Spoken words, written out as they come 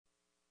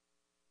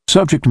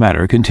Subject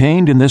matter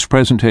contained in this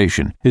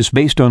presentation is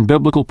based on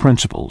biblical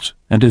principles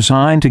and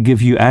designed to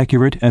give you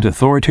accurate and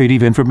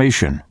authoritative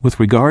information with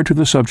regard to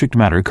the subject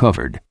matter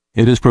covered.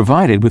 It is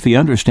provided with the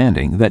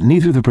understanding that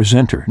neither the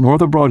presenter nor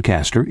the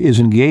broadcaster is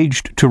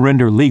engaged to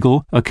render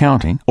legal,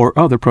 accounting, or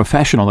other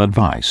professional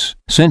advice.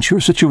 Since your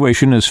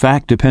situation is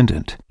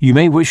fact-dependent, you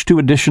may wish to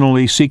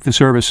additionally seek the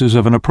services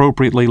of an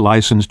appropriately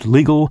licensed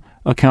legal,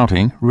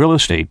 accounting, real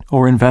estate,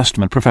 or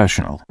investment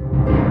professional.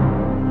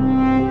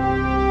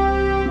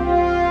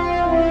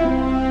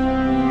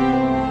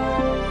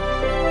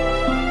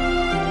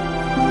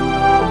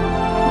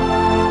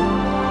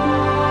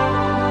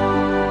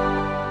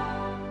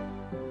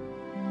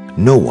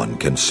 No one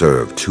can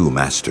serve two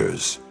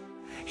masters.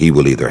 He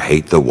will either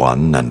hate the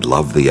one and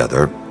love the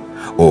other,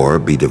 or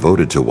be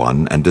devoted to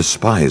one and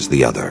despise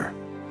the other.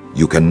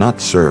 You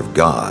cannot serve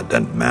God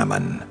and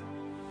mammon.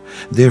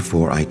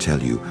 Therefore, I tell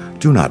you,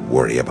 do not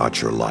worry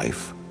about your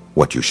life,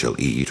 what you shall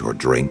eat or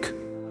drink,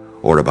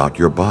 or about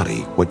your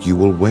body, what you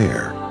will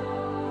wear.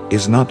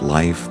 Is not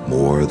life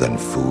more than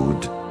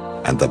food,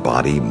 and the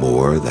body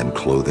more than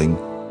clothing?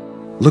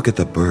 Look at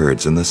the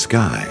birds in the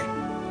sky.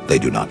 They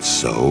do not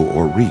sow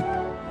or reap.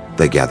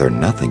 They gather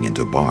nothing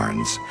into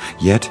barns,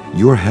 yet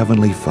your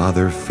heavenly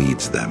Father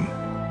feeds them.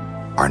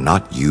 Are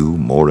not you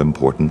more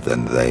important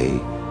than they?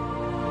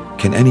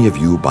 Can any of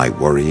you, by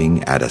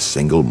worrying, add a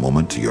single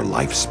moment to your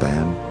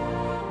lifespan?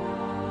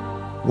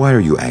 Why are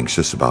you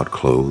anxious about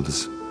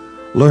clothes?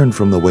 Learn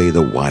from the way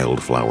the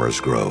wildflowers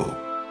grow.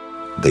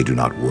 They do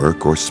not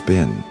work or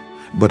spin,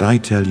 but I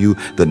tell you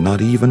that not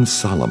even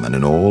Solomon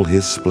in all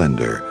his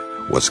splendor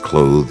was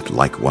clothed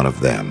like one of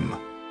them.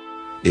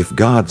 If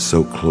God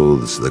so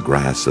clothes the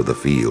grass of the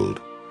field,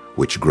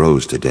 which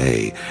grows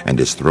today and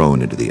is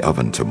thrown into the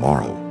oven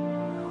tomorrow,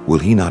 will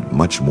he not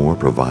much more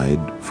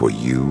provide for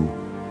you,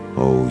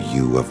 O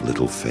you of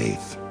little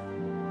faith?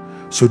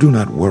 So do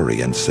not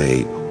worry and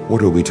say,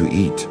 what are we to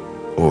eat?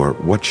 Or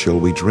what shall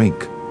we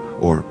drink?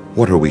 Or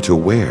what are we to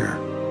wear?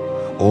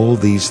 All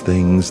these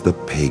things the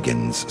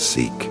pagans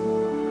seek.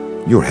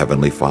 Your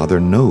heavenly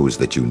Father knows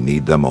that you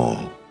need them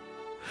all.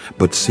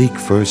 But seek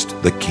first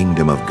the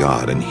kingdom of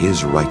God and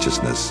his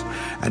righteousness,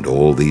 and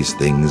all these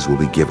things will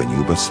be given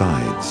you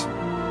besides.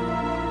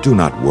 Do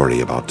not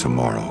worry about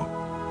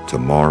tomorrow.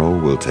 Tomorrow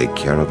will take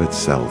care of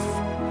itself.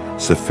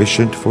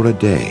 Sufficient for a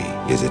day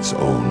is its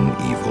own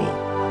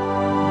evil.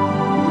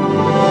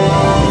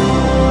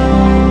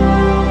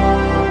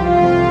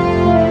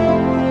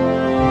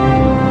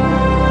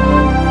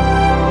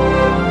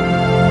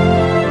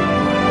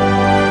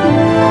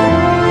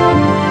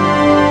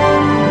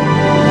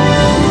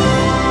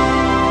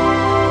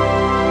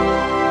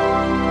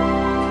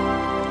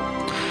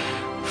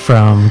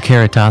 From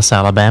Caritas,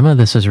 Alabama,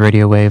 this is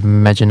Radio Wave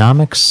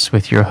Mejanomics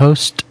with your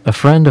host, a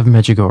friend of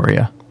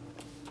Medjugorje.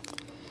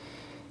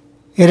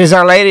 It is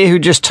Our Lady who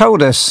just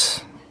told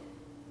us,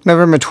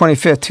 November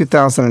 25th,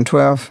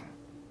 2012,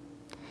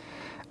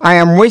 I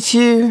am with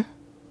you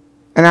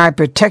and I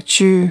protect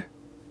you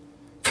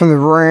from the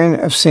ruin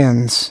of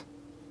sins.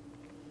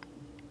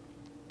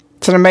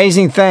 It's an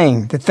amazing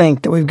thing to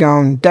think that we've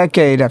gone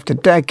decade after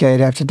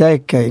decade after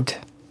decade,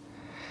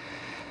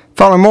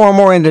 falling more and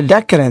more into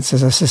decadence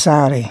as a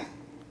society.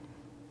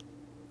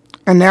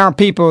 And now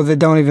people that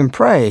don't even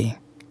pray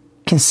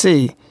can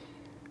see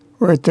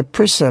we're at the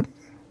precipice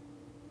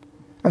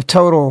of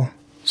total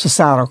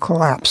societal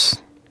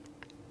collapse.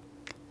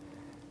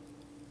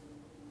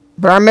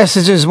 But our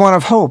message is one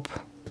of hope.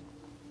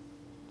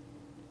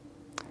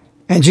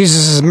 And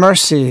Jesus'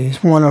 mercy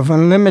is one of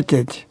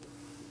unlimited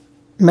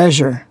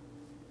measure.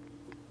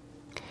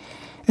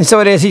 And so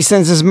it is, he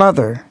sends his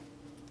mother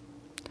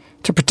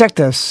to protect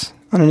us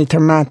underneath her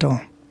mantle.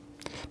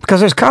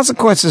 Because there's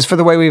consequences for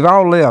the way we've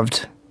all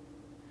lived.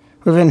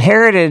 We've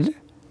inherited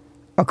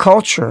a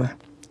culture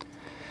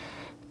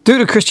due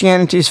to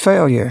Christianity's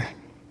failure.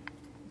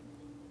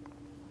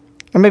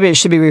 And maybe it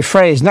should be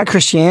rephrased, not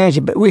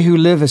Christianity, but we who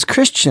live as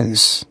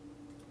Christians,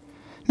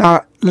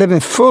 not living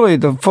fully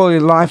the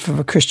life of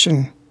a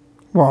Christian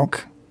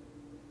walk,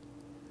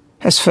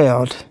 has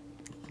failed.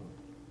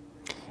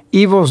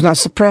 Evil is not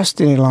suppressed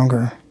any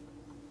longer.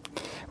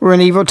 We're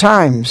in evil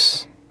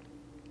times.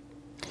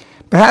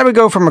 But how do we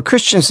go from a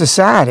Christian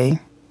society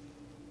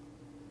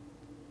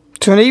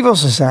to an evil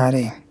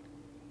society?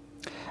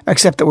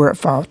 Except that we're at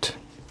fault.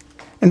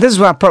 And this is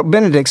what Pope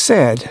Benedict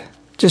said.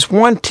 Just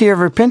one tear of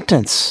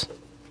repentance.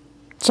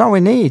 That's all we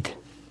need.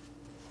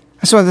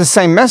 That's why the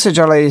same message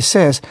Our Lady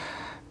says.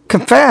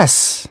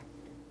 Confess.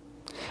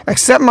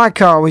 Accept my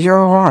call with your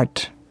whole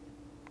heart.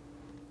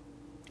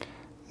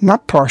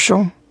 Not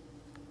partial.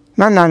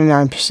 Not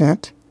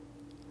 99%.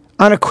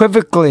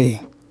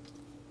 Unequivocally.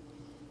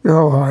 Your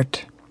whole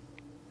heart.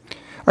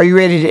 Are you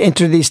ready to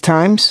enter these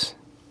times?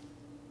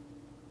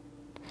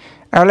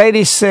 Our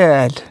Lady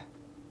said,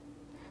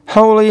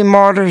 holy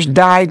martyrs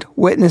died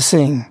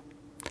witnessing,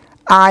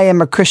 I am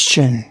a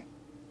Christian.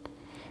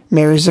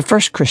 Mary's the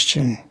first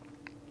Christian.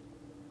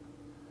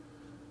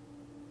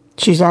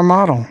 She's our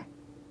model.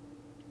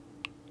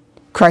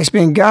 Christ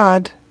being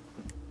God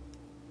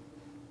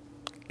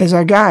is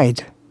our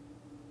guide.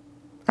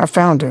 our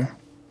founder.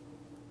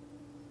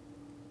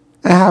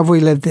 And how have we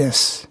lived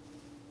this?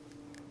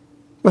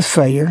 With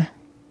failure.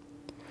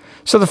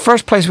 So the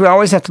first place we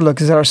always have to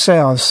look is at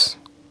ourselves.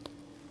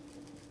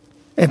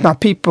 If my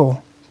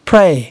people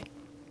pray,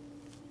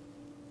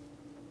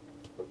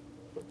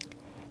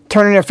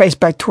 turning their face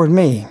back toward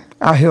me,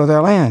 I'll heal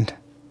their land.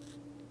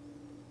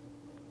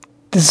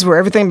 This is where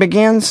everything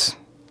begins,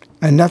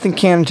 and nothing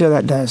can until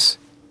that does.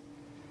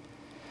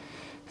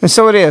 And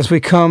so it is. We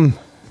come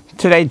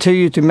today to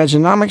you through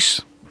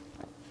Mejanomics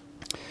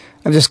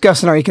of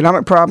discussing our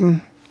economic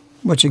problem,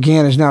 which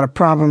again is not a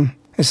problem.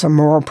 It's a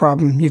moral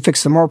problem. You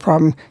fix the moral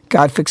problem,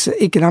 God fixes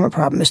the economic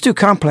problem. It's too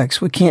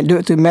complex. We can't do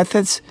it through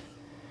methods.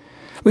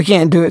 We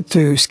can't do it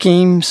through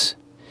schemes.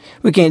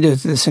 We can't do it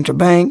through the central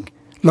bank,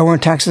 lowering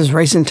taxes,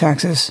 raising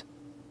taxes.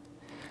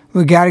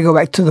 We got to go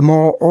back to the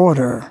moral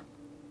order.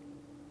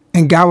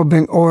 And God will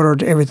bring order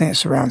to everything that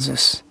surrounds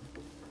us.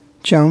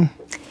 Joan?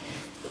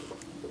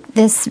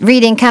 This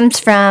reading comes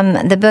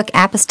from the book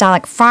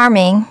Apostolic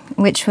Farming,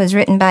 which was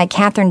written by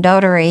Catherine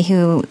Doherty,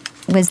 who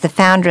was the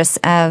foundress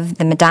of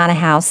the Madonna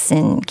House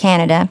in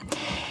Canada,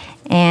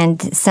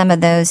 and some of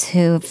those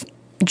who've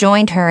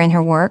joined her in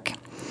her work.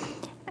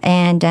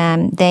 And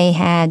they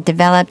had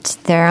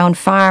developed their own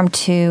farm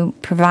to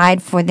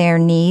provide for their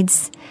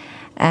needs,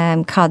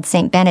 called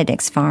St.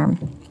 Benedict's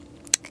Farm.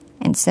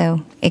 And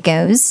so it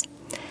goes.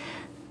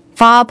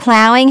 Fall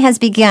plowing has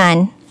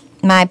begun.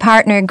 My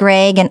partner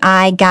Greg and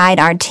I guide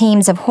our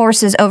teams of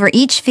horses over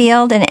each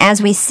field, and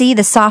as we see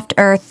the soft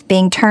earth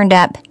being turned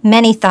up,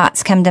 many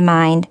thoughts come to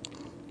mind.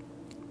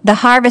 The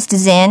harvest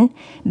is in.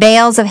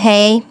 Bales of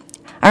hay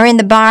are in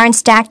the barn,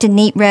 stacked in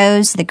neat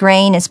rows. The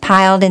grain is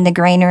piled in the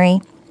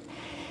granary.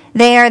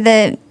 They are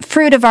the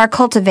fruit of our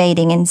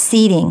cultivating and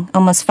seeding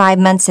almost 5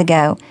 months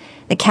ago.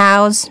 The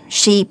cows,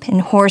 sheep,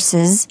 and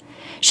horses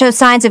show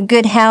signs of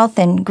good health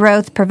and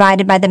growth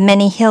provided by the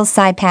many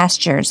hillside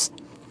pastures.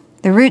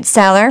 The root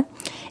cellar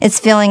is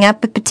filling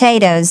up with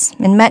potatoes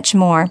and much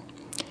more.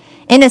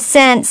 In a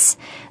sense,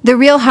 the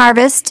real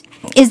harvest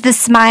is the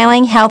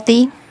smiling,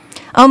 healthy,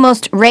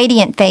 almost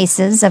radiant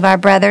faces of our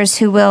brothers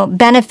who will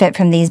benefit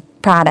from these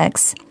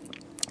products.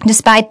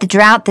 Despite the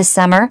drought this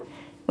summer,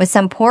 with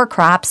some poor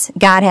crops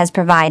God has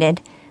provided,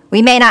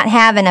 we may not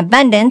have an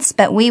abundance,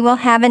 but we will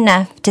have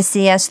enough to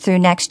see us through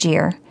next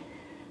year.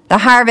 The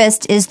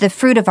harvest is the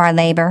fruit of our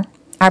labor,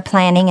 our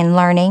planning and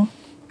learning,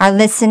 our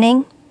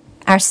listening,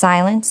 our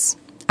silence,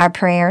 our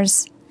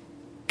prayers.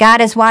 God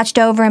has watched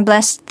over and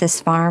blessed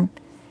this farm.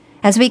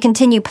 As we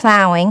continue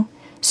plowing,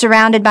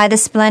 surrounded by the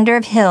splendor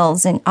of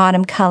hills in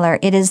autumn color,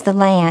 it is the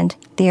land,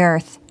 the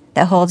earth,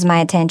 that holds my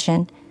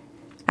attention.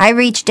 I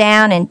reach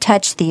down and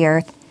touch the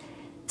earth.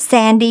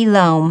 Sandy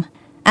loam,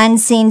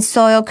 unseen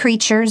soil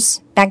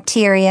creatures,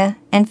 bacteria,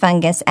 and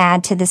fungus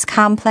add to this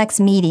complex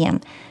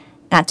medium,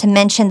 not to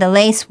mention the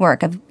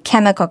lacework of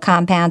chemical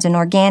compounds and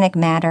organic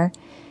matter.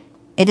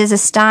 It is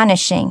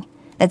astonishing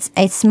that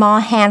a small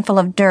handful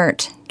of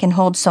dirt can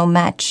hold so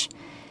much.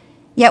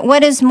 Yet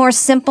what is more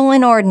simple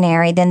and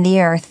ordinary than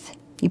the earth?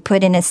 You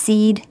put in a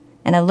seed,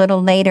 and a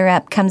little later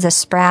up comes a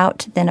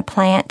sprout, then a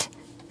plant,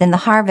 then the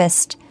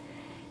harvest.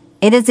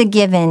 It is a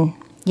given,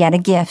 yet a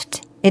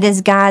gift. It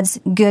is God's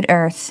good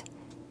earth.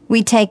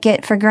 We take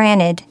it for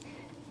granted.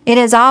 It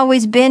has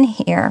always been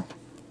here,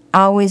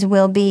 always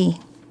will be.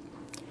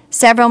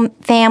 Several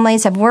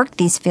families have worked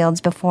these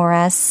fields before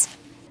us.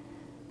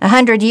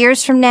 100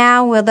 years from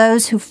now, will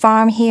those who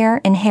farm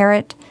here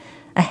inherit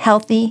a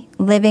healthy,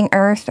 living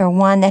earth or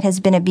one that has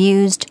been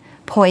abused,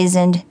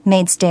 poisoned,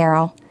 made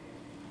sterile?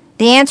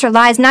 The answer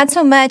lies not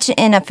so much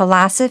in a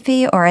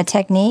philosophy or a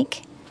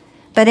technique,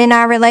 but in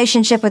our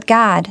relationship with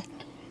God.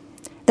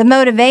 The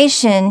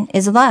motivation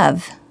is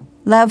love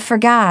for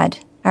God,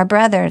 our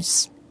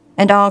brothers,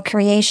 and all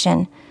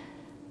creation.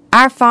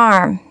 Our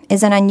farm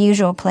is an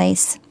unusual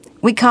place.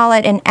 We call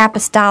it an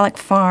apostolic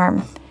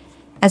farm.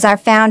 As our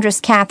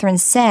foundress Catherine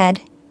said,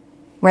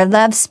 where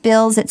love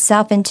spills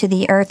itself into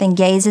the earth and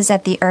gazes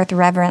at the earth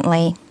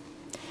reverently.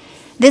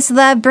 This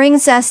love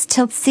brings us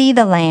to see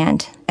the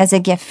land as a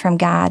gift from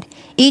God.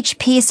 Each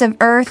piece of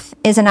earth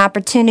is an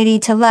opportunity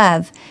to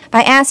love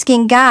by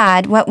asking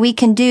God what we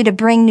can do to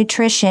bring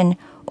nutrition,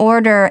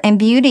 order, and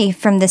beauty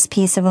from this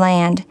piece of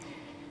land.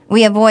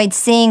 We avoid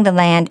seeing the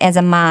land as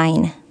a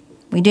mine.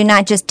 We do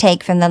not just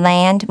take from the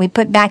land, we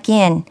put back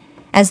in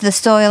as the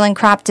soil and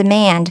crop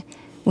demand.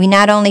 We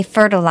not only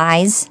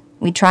fertilize,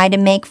 we try to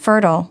make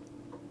fertile.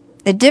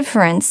 The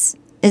difference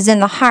is in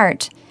the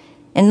heart.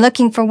 In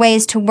looking for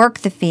ways to work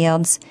the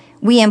fields,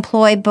 we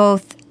employ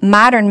both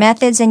modern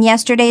methods and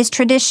yesterday's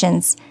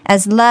traditions,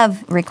 as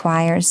love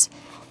requires.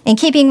 In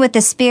keeping with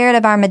the spirit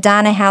of our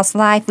Madonna House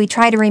life, we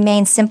try to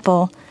remain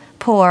simple,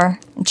 poor,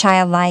 and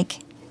childlike.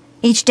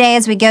 Each day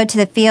as we go to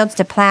the fields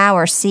to plow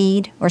or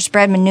seed or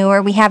spread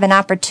manure, we have an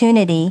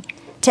opportunity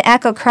to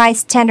echo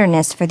Christ's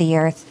tenderness for the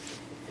earth.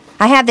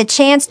 I have the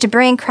chance to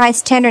bring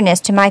Christ's tenderness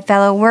to my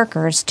fellow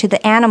workers, to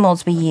the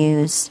animals we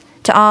use,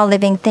 to all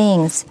living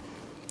things.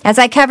 As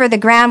I cover the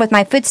ground with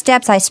my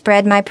footsteps, I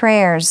spread my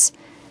prayers.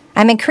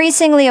 I'm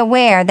increasingly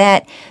aware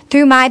that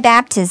through my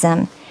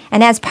baptism,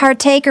 And as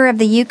partaker of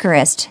the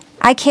Eucharist,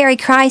 I carry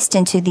Christ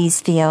into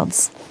these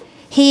fields.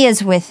 He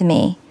is with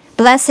me,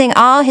 blessing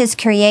all his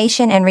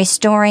creation and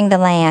restoring the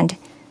land.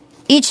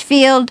 Each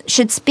field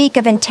should speak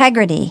of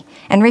integrity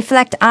and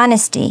reflect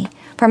honesty,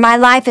 for my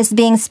life is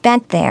being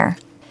spent there.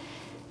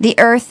 The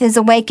earth is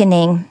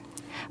awakening.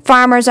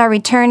 Farmers are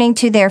returning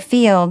to their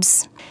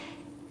fields.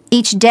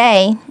 Each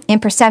day,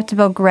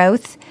 imperceptible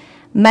growth,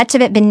 much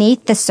of it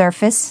beneath the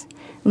surface,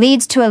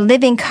 leads to a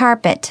living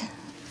carpet.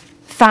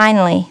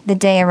 Finally, the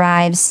day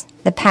arrives.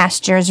 The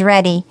pasture is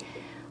ready.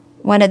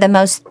 One of the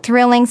most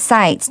thrilling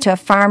sights to a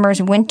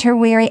farmer's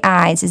winter-weary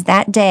eyes is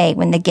that day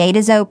when the gate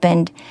is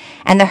opened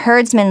and the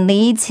herdsman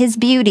leads his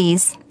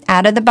beauties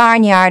out of the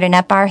barnyard and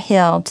up our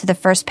hill to the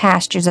first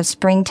pastures of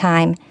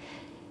springtime.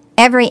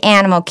 Every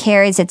animal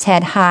carries its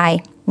head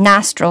high,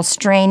 nostrils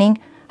straining,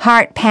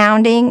 heart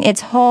pounding,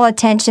 its whole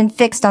attention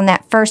fixed on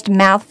that first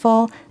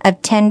mouthful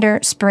of tender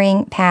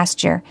spring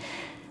pasture.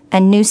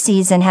 A new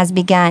season has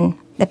begun.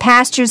 The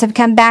pastures have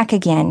come back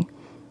again.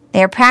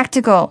 They are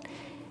practical,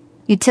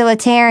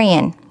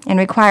 utilitarian, and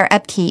require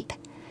upkeep.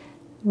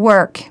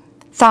 Work,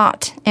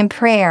 thought, and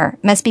prayer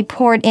must be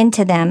poured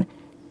into them.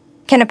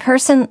 Can a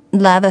person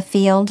love a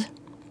field?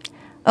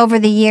 Over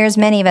the years,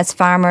 many of us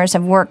farmers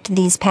have worked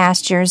these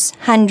pastures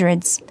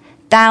hundreds,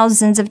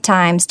 thousands of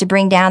times to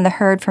bring down the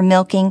herd for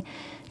milking,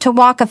 to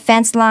walk a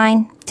fence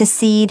line, to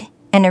seed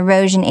an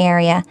erosion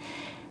area.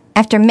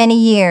 After many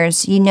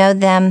years, you know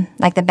them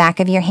like the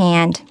back of your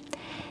hand.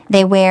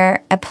 They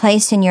wear a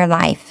place in your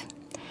life.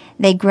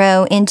 They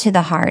grow into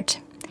the heart.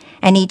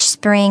 And each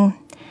spring,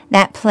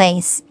 that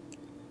place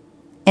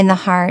in the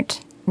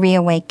heart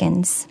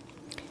reawakens.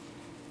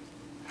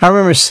 I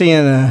remember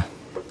seeing a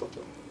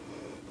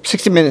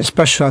 60-minute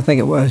special, I think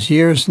it was,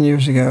 years and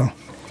years ago.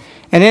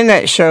 And in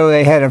that show,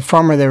 they had a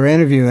farmer they were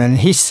interviewing, and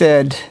he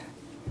said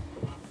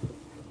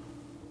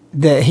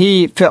that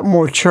he felt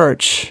more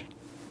church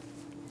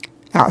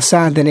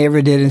outside than he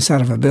ever did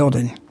inside of a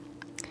building.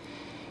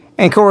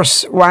 And of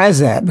course, why is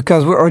that?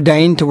 Because we're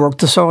ordained to work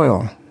the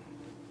soil.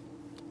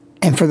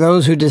 And for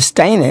those who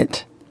disdain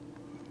it,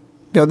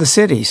 build the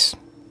cities.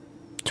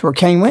 That's where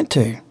Cain went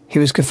to. He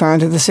was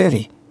confined to the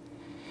city.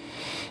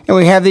 And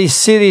we have these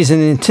cities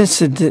and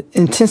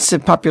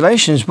intensive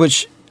populations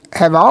which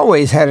have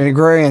always had an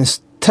agrarian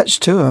touch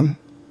to them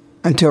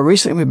until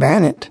recently we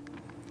banned it.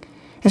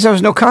 And so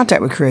there's no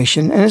contact with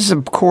creation. And this is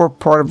a core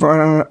part of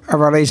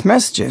our latest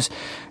messages.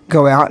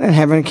 Go out and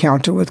have an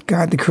encounter with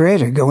God the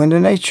Creator. Go into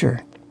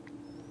nature.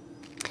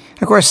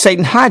 Of course,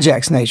 Satan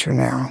hijacks nature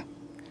now.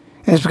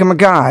 And it's become a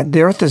god.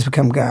 The earth has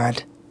become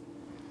God.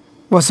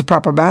 What's the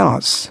proper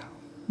balance?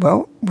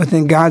 Well,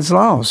 within God's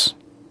laws.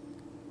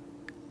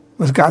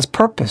 With God's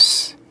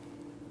purpose.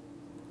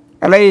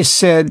 A lady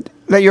said,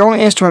 let your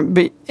only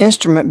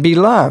instrument be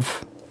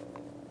love.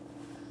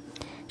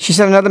 She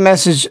said another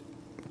message,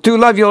 through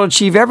love you'll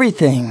achieve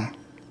everything.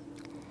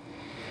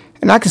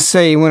 And I can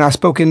say when I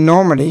spoke in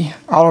Normandy,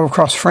 all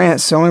across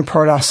France, the only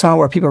part I saw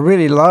where people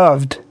really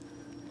loved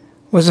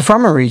was the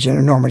farming region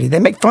of Normandy. They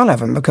make fun of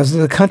them because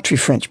they're the country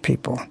French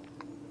people.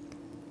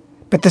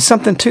 But there's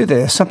something to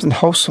this, something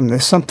wholesome.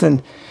 There's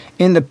something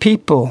in the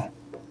people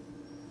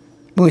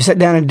when we sat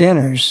down at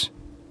dinners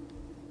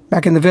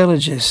back in the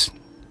villages.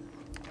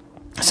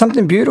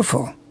 Something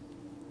beautiful.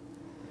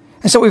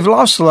 And so we've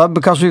lost love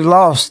because we've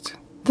lost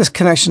this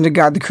connection to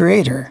God the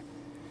Creator.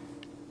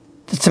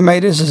 The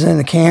tomatoes is in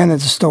the can at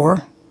the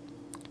store,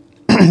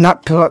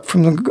 not plucked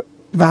from the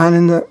vine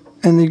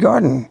in the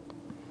garden.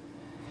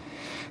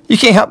 You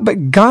can't help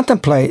but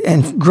contemplate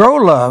and grow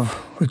love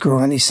with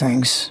growing these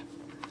things.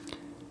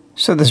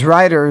 So this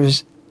writer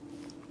is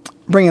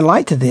bringing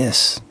light to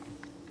this.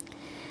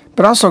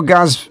 But also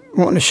God's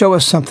wanting to show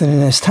us something in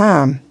this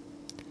time,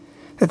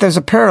 that there's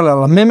a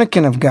parallel, a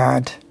mimicking of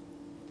God,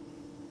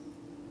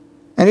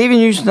 and even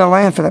using the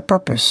land for that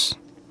purpose.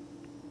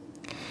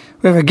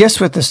 We have a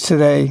guest with us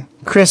today,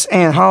 Kris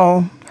Ann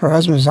Hall. Her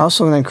husband is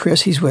also named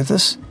Kris. He's with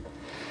us.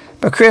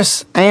 But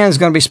Kris Ann is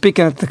going to be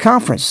speaking at the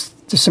conference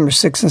December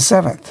 6th and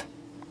 7th.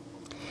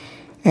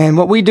 And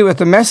what we do with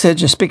the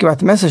message and speak about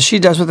the message, she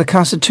does with the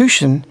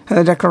Constitution and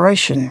the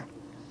Declaration.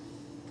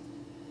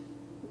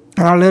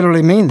 And I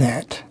literally mean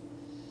that.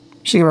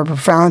 She gave a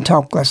profound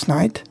talk last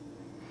night.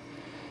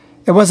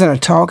 It wasn't a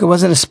talk. It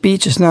wasn't a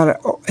speech. It's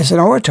an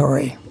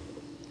oratory.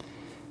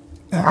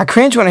 I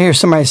cringe when I hear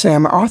somebody say,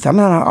 I'm an author. I'm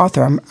not an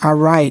author. I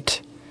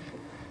write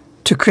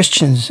to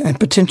Christians and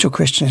potential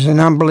Christians and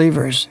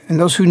non-believers and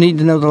those who need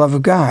to know the love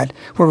of God,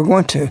 where we're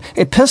going to.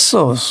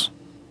 Epistles.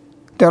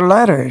 They're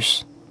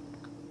letters.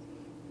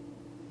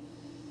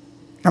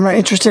 I'm not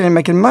interested in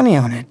making money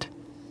on it.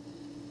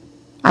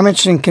 I'm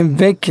interested in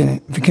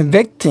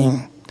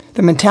convicting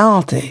the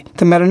mentality,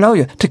 the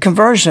metanoia, to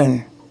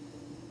conversion.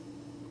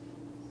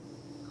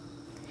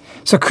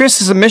 So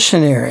Kris is a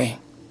missionary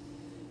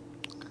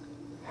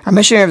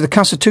of the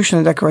Constitution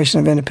and Declaration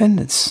of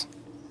Independence.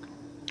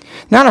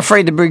 Not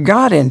afraid to bring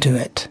God into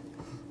it.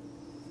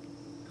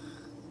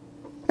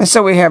 And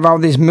so we have all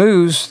these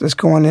moves that's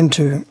going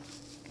into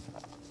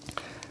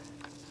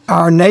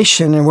our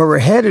nation and where we're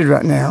headed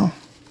right now.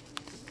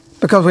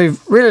 because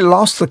we've really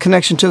lost the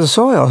connection to the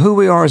soil, who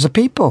we are as a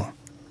people.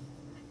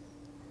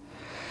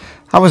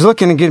 I was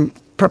looking to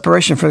get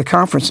preparation for the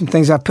conference, some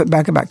things I put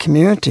back about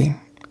community,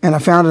 and I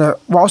found a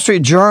Wall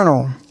Street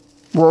Journal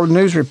World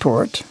News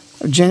Report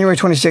of January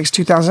 26,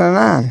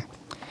 2009.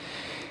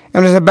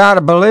 And it was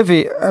about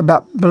Bolivia, and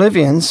the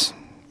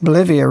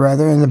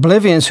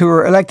Bolivians who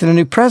were elected a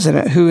new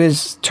president who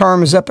his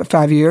term is up at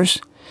 5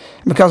 years.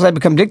 And because they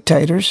become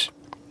dictators,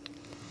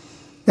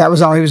 that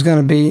was all he was going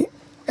to be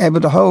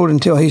able to hold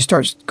until he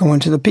starts going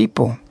to the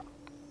people.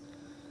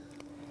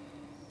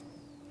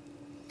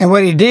 And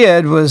what he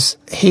did was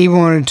he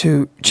wanted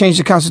to change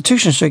the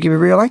Constitution so he could be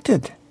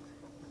reelected.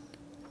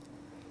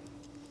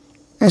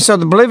 And so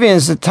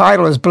the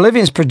title is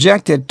Bolivians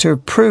Projected to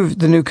Approve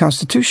the New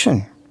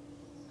Constitution.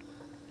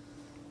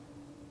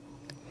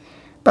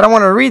 But I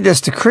want to read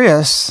this to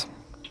Kris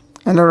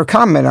and her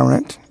comment on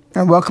it.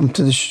 And welcome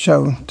to the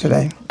show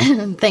today.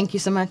 Thank you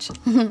so much.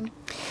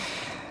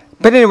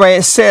 But anyway,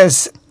 it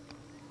says,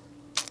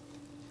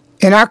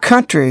 in our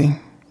country,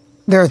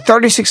 there are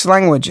 36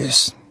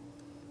 languages.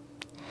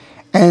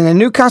 And the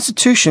new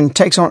Constitution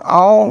takes on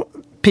all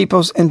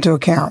peoples into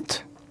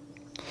account.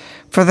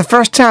 For the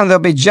first time,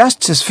 there'll be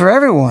justice for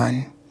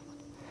everyone.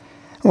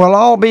 We'll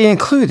all be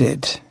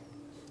included,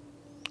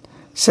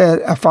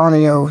 said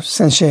Afonso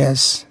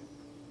Sanchez.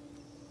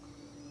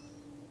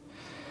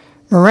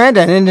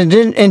 Miranda, an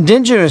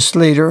indigenous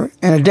leader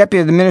and a deputy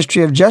of the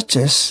Ministry of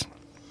Justice,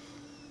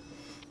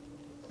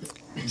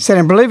 said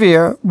in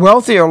Bolivia,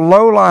 wealthy or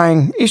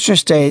low-lying eastern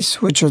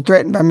states, which are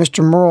threatened by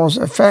Mr. Moral's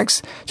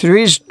effects to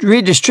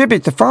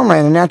redistribute the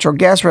farmland and natural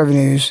gas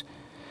revenues,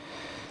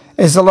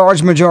 is the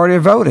large majority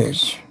of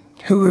voters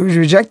who would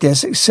reject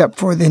this except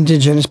for the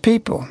indigenous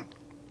people.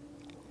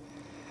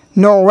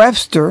 Noel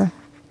Webster,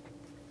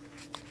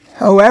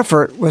 whole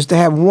effort was to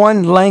have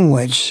one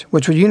language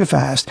which would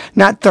unify us,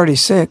 not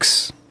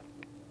 36.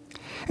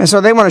 And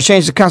so they want to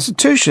change the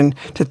Constitution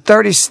to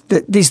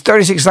these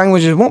 36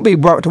 languages won't be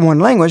brought to one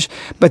language,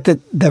 but the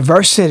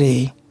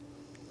diversity,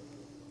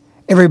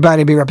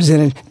 everybody be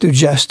represented through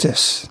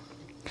justice.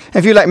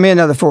 If you like me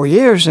another 4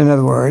 years, in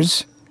other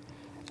words,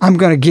 I'm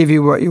going to give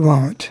you what you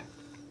want.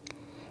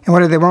 And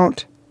what do they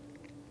want?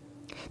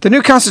 The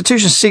new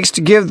Constitution seeks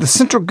to give the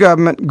central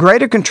government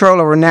greater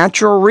control over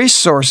natural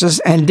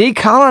resources and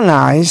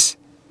decolonize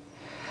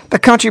the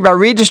country by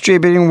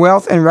redistributing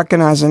wealth and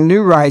recognizing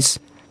new rights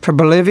for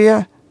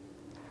Bolivia's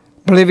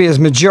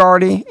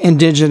majority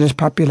indigenous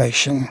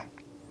population.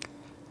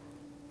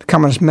 The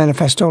Communist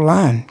Manifesto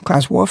line,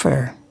 class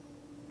warfare.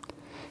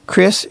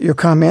 Kris, your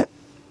comment?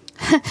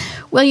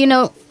 Well, you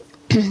know,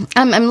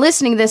 I'm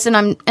listening to this and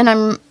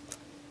I'm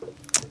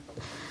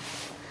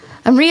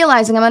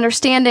realizing, I'm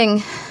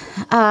understanding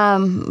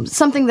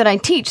something that I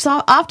teach.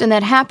 So often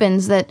that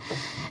happens that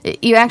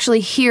you actually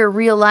hear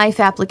real life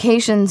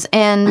applications,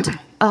 and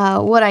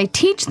what I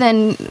teach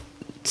then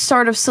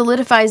sort of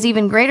solidifies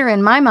even greater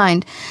in my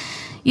mind.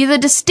 The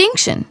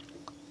distinction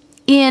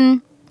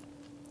in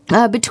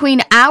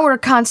between our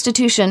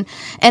Constitution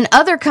and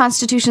other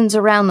constitutions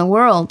around the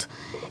world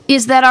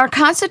is that our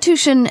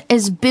Constitution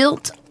is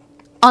built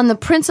on the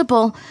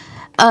principle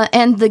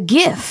and the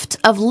gift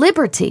of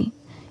liberty.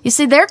 You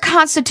see, their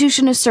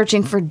Constitution is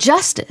searching for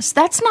justice.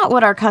 That's not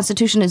what our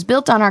Constitution is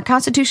built on. Our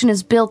Constitution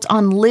is built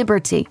on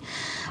liberty.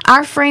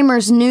 Our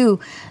framers knew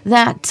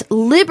that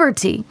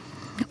liberty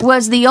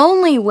was the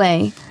only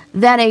way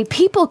that a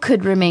people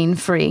could remain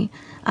free.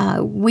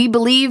 We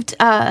believed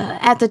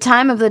at the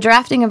time of the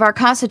drafting of our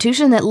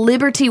Constitution that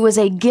liberty was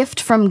a gift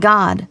from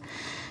God.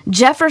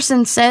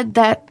 Jefferson said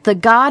that the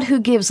God who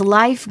gives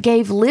life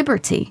gave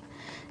liberty.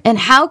 And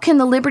how can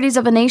the liberties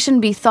of a nation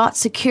be thought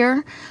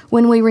secure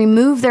when we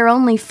remove their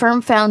only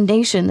firm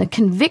foundation, the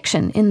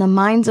conviction in the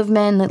minds of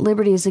men that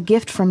liberty is a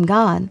gift from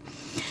God?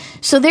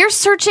 So they're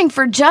searching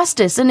for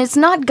justice, and it's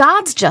not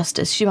God's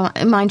justice,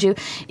 mind you.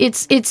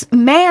 It's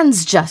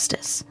man's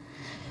justice.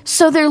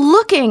 So they're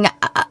looking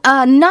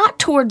not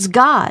towards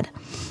God,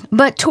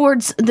 but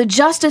towards the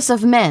justice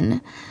of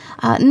men.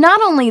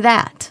 Not only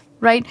that,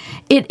 right?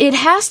 It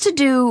has to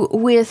do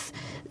with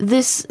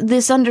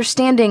this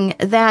understanding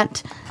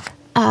that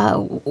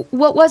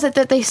what was it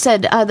that they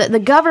said? That the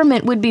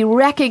government would be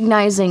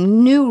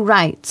recognizing new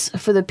rights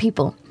for the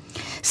people.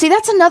 See,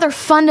 that's another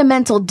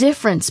fundamental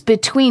difference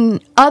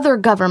between other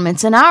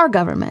governments and our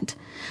government.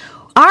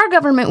 Our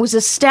government was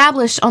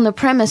established on the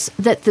premise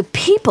that the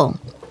people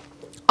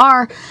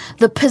are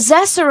the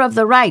possessor of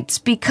the rights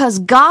because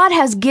God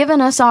has given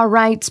us our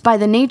rights by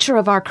the nature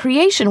of our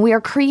creation. We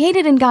are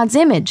created in God's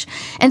image,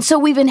 and so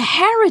we've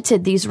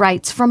inherited these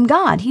rights from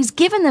God. He's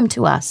given them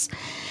to us.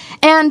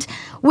 And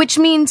which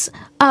means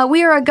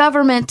we are a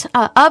government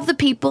of the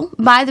people,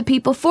 by the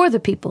people, for the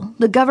people.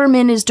 The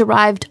government is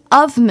derived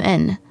of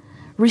men,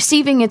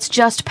 receiving its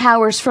just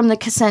powers from the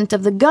consent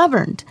of the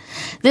governed.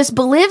 This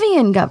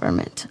Bolivian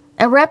government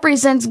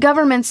represents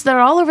governments that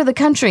are all over the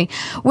country,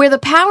 where the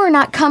power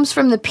not comes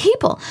from the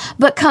people,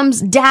 but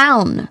comes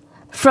down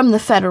from the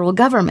federal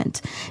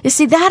government. You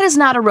see, that is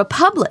not a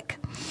republic.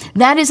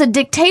 That is a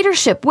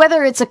dictatorship.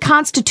 Whether it's a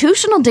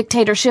constitutional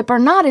dictatorship or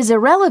not is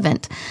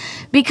irrelevant.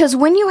 Because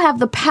when you have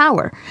the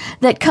power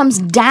that comes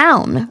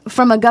down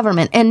from a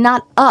government and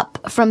not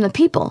up from the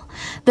people,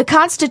 the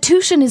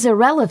Constitution is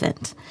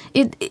irrelevant.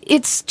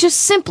 It's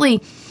just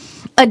simply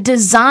a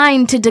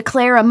design to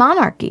declare a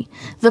monarchy.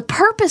 The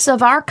purpose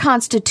of our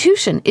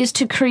Constitution is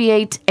to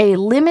create a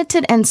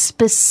limited and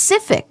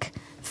specific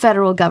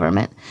federal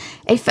government,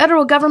 a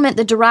federal government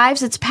that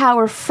derives its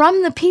power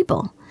from the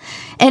people.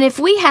 And if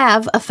we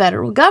have a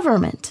federal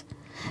government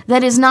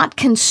that is not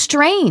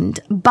constrained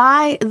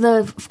by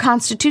the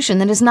Constitution,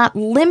 that is not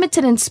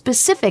limited and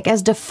specific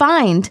as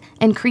defined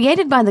and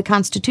created by the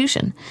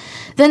Constitution,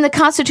 then the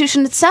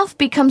Constitution itself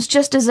becomes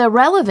just as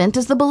irrelevant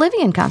as the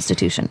Bolivian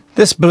Constitution.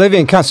 This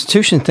Bolivian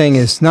Constitution thing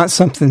is not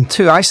something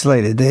too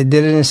isolated. They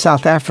did it in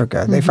South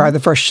Africa. They fired the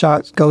first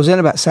shot, goes in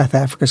about South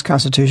Africa's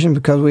Constitution,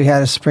 because we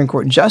had a Supreme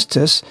Court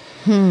justice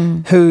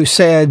who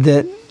said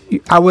that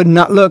I would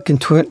not look in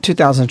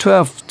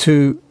 2012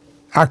 to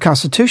our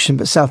Constitution,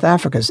 but South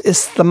Africa's.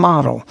 It's the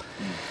model.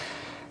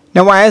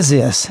 Now, why is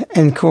this?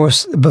 And, of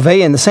course,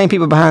 Bolivian, the same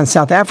people behind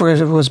South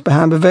Africa was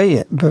behind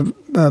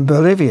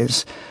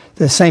Bolivia's.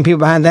 The same people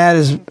behind that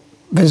is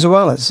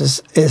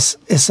Venezuela's.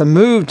 It's a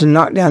move to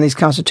knock down these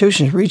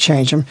constitutions,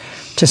 rechange them,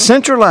 to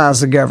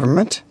centralize the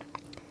government.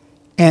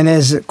 And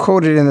as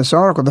quoted in this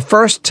article, the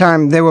first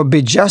time there will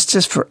be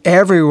justice for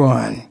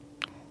everyone.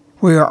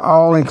 We are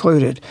all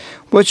included,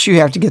 which you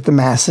have to get the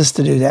masses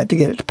to do that, to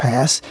get it to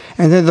pass,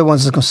 and they're the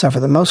ones that are going to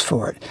suffer the most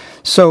for it.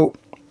 So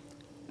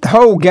the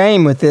whole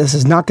game with this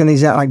is knocking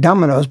these out like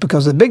dominoes,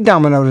 because the big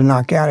domino to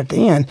knock out at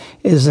the end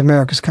is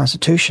America's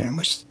Constitution,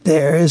 which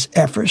there is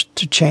efforts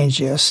to change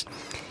this.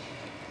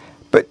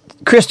 But,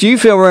 Kris, do you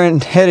feel we're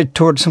headed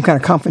toward some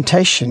kind of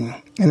confrontation?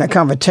 And that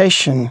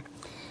confrontation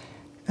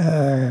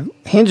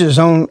hinges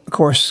on, of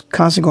course,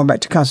 constantly going back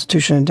to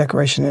Constitution and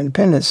Declaration of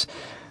Independence.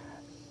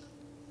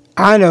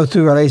 I know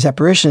through Our Lady's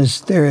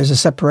apparitions there is a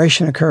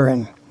separation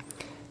occurring.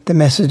 The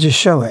messages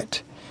show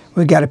it.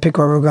 We've got to pick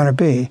where we're going to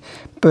be.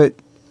 But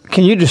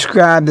can you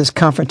describe this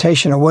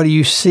confrontation, or what do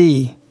you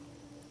see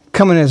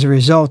coming as a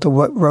result of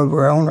what road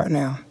we're on right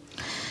now?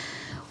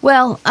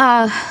 Well,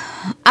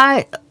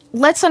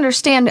 let's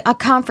understand a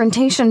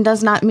confrontation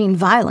does not mean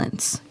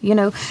violence.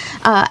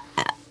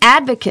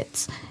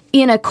 Advocates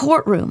in a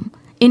courtroom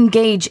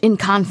engage in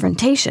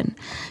confrontation.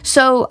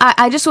 So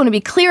I just want to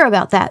be clear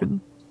about that.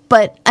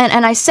 But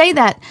and I say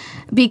that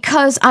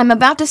because I'm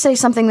about to say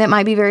something that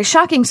might be very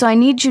shocking, so I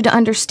need you to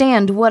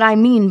understand what I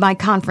mean by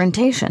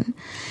confrontation.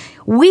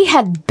 We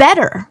had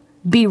better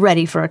be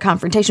ready for a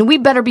confrontation. We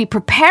better be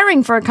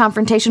preparing for a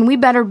confrontation. We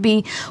better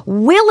be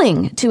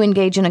willing to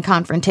engage in a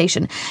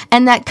confrontation.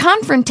 And that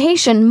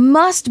confrontation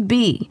must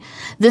be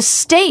the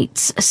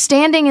states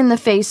standing in the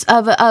face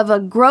of a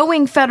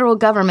growing federal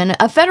government,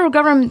 a federal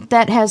government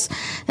that has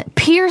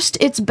pierced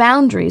its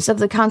boundaries of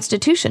the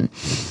Constitution.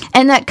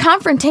 And that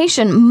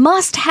confrontation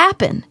must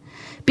happen,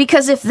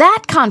 because if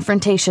that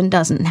confrontation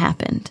doesn't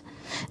happen,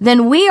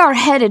 then we are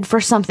headed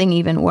for something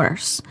even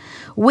worse.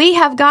 We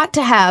have got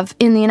to have,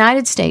 in the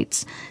United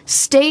States,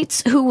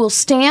 states who will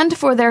stand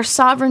for their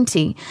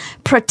sovereignty,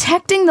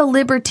 protecting the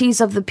liberties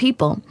of the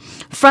people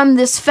from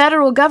this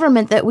federal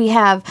government that we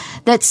have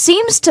that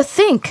seems to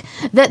think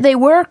that they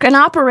work and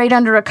operate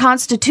under a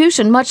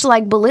constitution much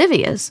like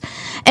Bolivia's.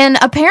 And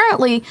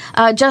apparently,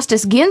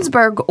 Justice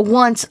Ginsburg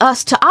wants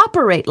us to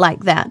operate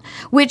like that,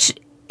 which,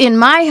 in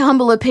my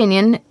humble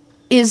opinion,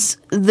 is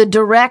the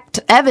direct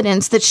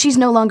evidence that she's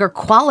no longer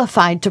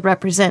qualified to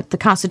represent the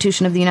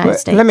Constitution of the United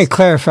States. Let me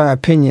clarify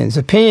opinions.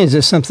 Opinions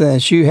is something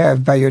that you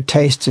have by your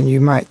taste, and you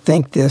might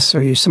think this,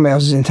 or somebody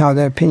else is entitled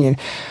to that opinion.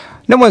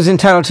 No one's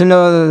entitled to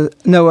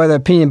no other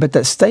opinion but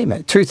that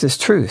statement. Truth is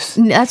truth.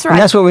 That's right.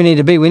 And that's what we need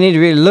to be. We need to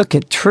really look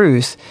at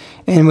truth,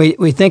 and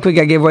we think we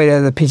got to give way to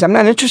other opinions. I'm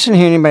not interested in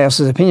hearing anybody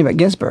else's opinion about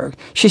Ginsburg.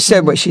 She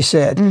said what she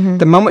said.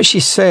 The moment she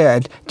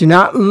said, do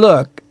not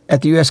look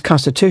at the U.S.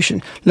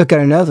 Constitution, look at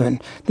another one,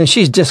 then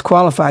she's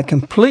disqualified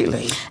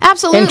completely.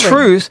 Absolutely. In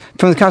truth,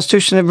 from the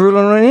Constitution of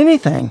ruling on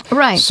anything.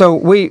 Right. So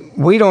we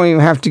don't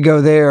even have to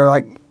go there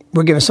like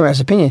we're giving somebody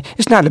else's opinion.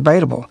 It's not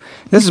debatable.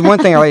 This is one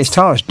thing Our Lady's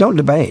taught us. Don't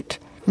debate.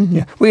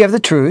 We have the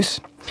truth.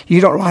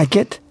 You don't like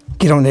it,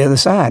 get on the other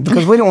side,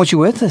 because we don't want you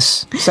with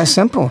us. It's that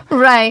simple.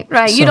 Right.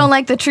 So, you don't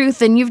like the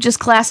truth, and you've just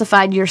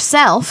classified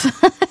yourself.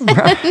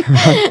 Right.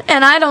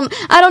 And I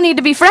don't need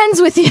to be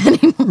friends with you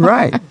anymore.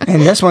 Right.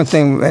 And that's one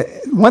thing.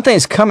 One thing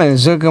that's coming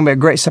is there's going to be a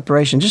great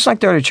separation, just like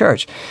the early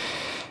church.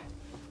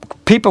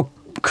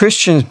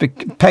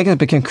 Pagans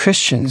became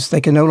Christians. They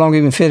can no longer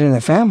even fit in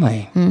their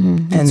family.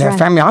 And their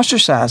family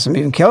ostracized them,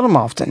 even killed them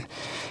often.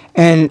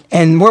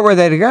 And where were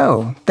they to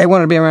go? They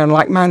wanted to be around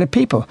like-minded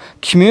people.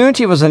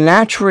 Community was a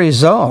natural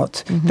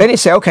result. They didn't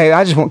say, okay,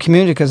 I just want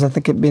community because I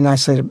think it'd be a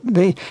nice place to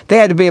be. They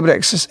had to be able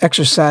to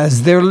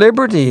exercise their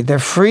liberty, their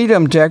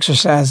freedom to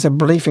exercise their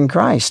belief in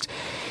Christ.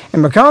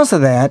 And because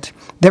of that,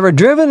 they were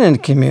driven into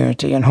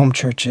community and home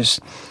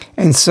churches.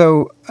 And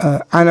so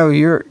I know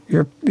you're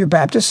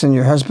Baptist, and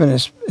your husband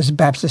is a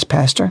Baptist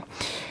pastor.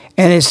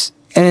 And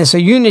And it's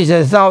a unity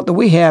of thought that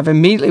we have.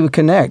 Immediately we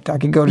connect. I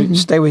could go to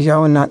stay with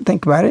y'all and not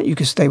think about it. You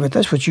could stay with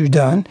us, which you've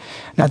done,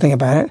 not think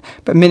about it.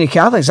 But many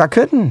Catholics, I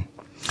couldn't.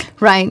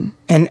 Right.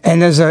 And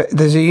there's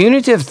a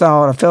unity of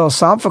thought, a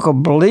philosophical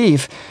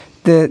belief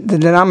that the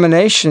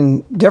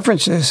denomination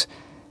differences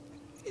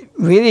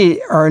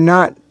really are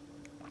not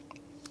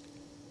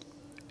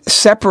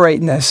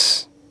separating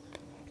us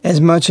as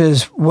much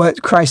as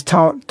what Christ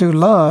taught through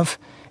love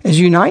is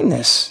uniting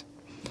us.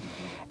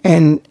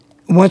 And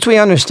once we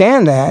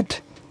understand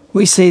that,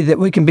 we see that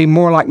we can be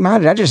more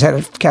like-minded. I just had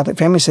a Catholic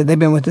family said they've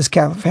been with this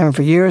Catholic family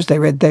for years. They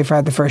read They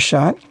Fired the First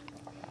Shot.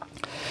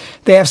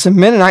 They have some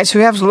Mennonites who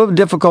have a little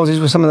difficulties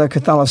with some of their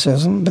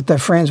Catholicism, but they're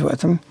friends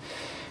with them.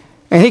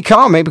 And he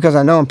called me because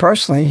I know him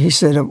personally. He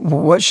said,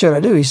 well, what should I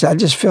do? He said, I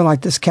just feel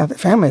like this Catholic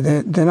family,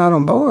 they're not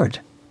on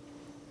board.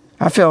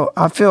 I feel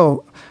I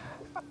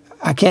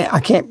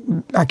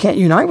can't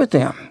unite with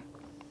them.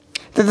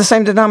 They're the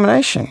same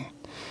denomination.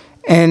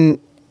 And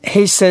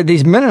he said,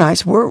 these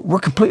Mennonites, we're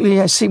completely,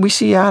 we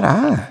see eye to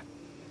eye.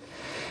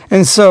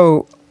 And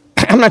so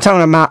I'm not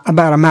talking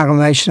about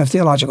amalgamation of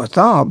theological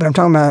thought, but I'm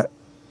talking about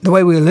the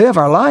way we live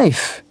our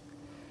life.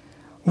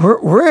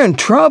 We're in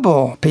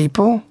trouble,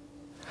 people.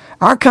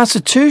 Our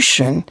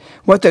Constitution,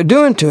 what they're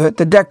doing to it,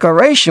 the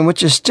Declaration,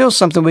 which is still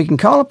something we can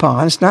call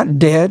upon, it's not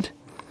dead,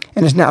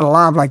 and it's not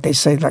alive like they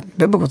say, like the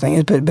biblical thing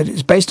is, but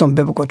it's based on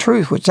biblical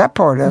truth, which that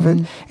part of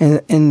it,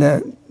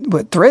 and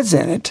what threads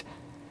in it,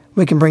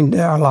 we can bring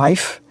to our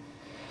life.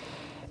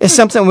 It's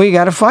something we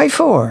got to fight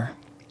for.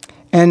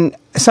 And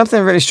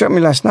something really struck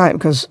me last night,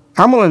 because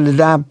I'm willing to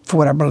die for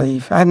what I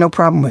believe. I had no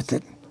problem with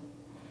it.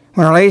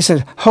 When Our Lady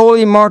said,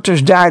 holy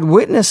martyrs died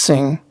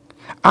witnessing,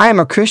 I am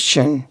a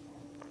Christian.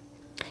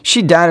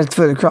 She died at the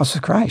foot of the cross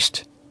of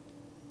Christ.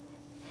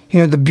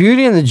 You know, the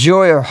beauty and the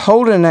joy of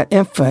holding that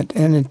infant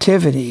in the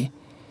nativity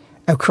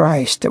of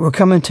Christ that we're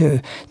coming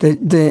to,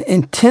 the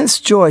intense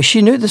joy.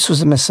 She knew this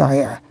was the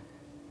Messiah.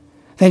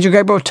 The angel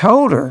Gabriel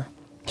told her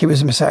he was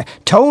the Messiah,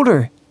 told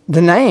her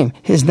the name,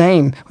 his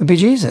name would be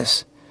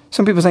Jesus.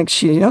 Some people think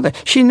she didn't know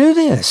that. She knew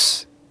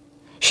this.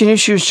 She knew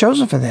she was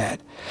chosen for that.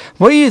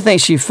 What do you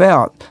think she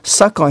felt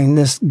suckling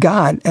this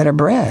God at her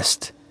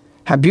breast?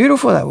 How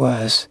beautiful that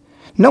was.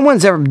 No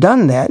one's ever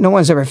done that. No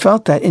one's ever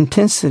felt that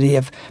intensity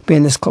of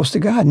being this close to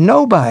God.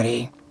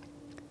 Nobody.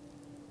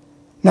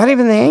 Not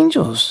even the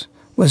angels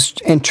was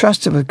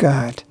entrusted with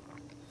God.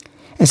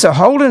 And so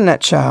holding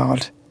that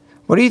child,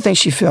 what do you think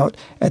she felt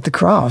at the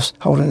cross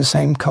holding the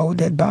same cold,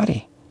 dead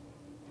body?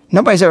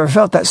 Nobody's ever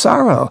felt that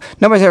sorrow.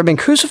 Nobody's ever been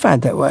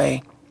crucified that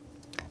way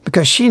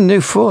because she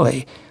knew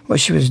fully what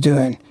she was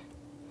doing.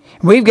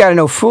 We've got to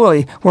know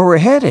fully where we're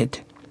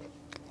headed.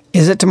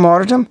 Is it to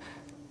martyrdom?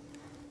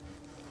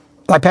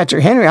 Like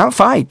Patrick Henry, I'll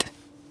fight.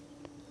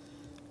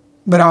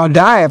 But I'll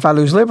die if I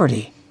lose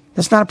liberty.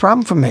 That's not a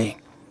problem for me.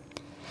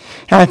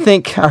 And I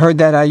think I heard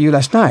that out of you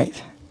last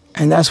night.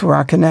 And that's where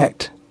I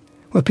connect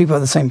with people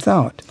of the same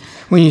thought.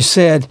 When you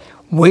said,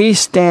 we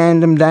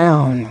stand them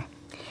down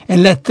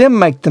and let them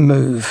make the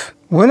move.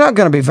 We're not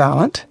going to be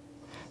violent.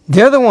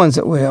 They're the ones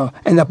that will,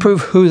 and they'll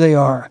prove who they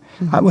are,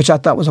 which I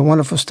thought was a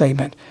wonderful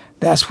statement.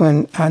 That's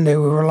when I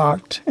knew we were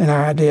locked in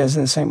our ideas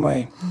in the same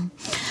way.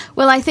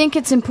 Well, I think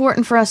it's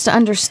important for us to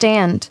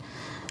understand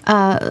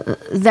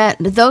that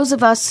those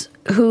of us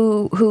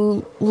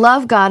who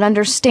love God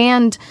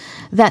understand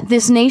that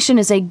this nation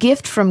is a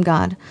gift from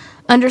God,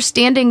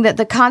 understanding that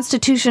the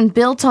Constitution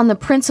built on the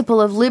principle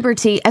of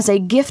liberty as a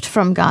gift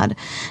from God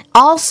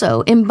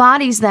also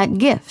embodies that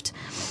gift,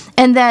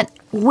 and that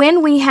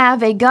when we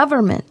have a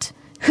government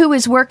who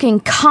is working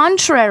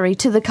contrary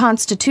to the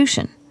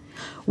Constitution,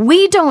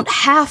 we don't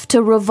have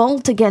to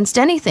revolt against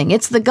anything.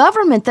 It's the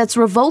government that's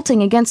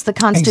revolting against the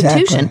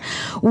Constitution.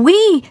 Exactly.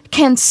 We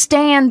can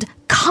stand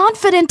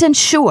confident and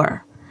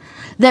sure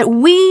that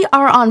we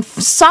are on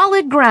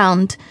solid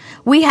ground.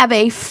 We have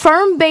a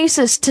firm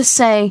basis to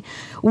say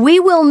we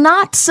will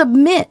not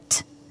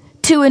submit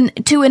to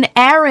an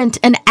errant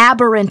and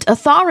aberrant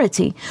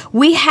authority.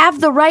 We have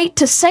the right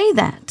to say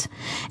that.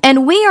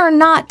 And we are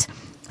not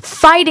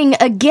fighting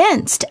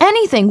against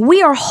anything.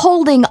 We are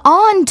holding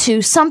on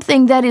to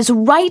something that is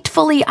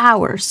rightfully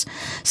ours,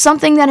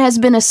 something that has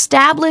been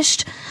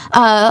established,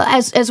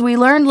 as we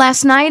learned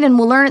last night and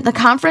we'll learn at the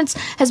conference,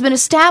 has been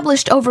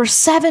established over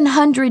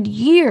 700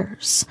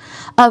 years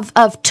of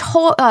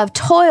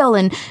toil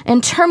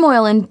and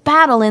turmoil and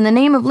battle in the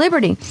name of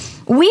liberty.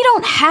 We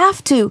don't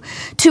have to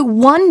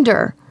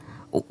wonder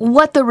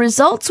what the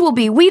results will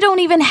be. We don't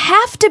even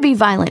have to be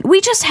violent. We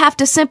just have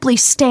to simply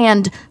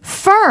stand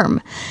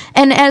firm.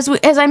 And as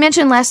I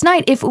mentioned last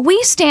night, if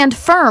we stand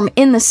firm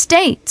in the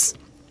states,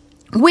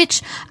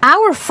 which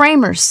our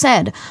framers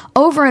said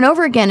over and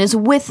over again is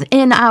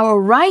within our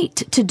right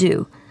to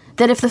do,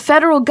 that if the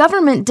federal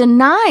government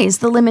denies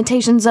the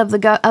limitations of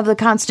the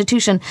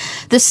Constitution,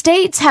 the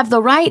states have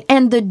the right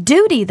and the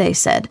duty, they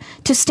said,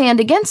 to stand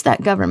against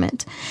that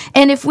government.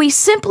 And if we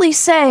simply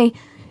say,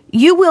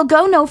 you will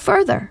go no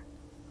further,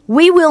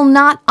 we will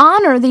not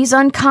honor these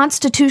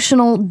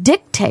unconstitutional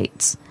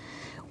dictates,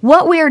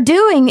 what we are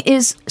doing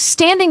is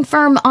standing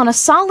firm on a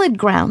solid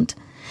ground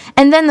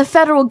And then the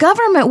federal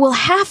government will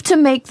have to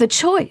make the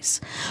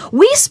choice.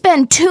 We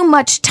spend too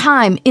much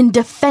time in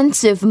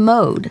defensive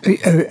mode.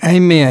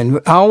 Amen.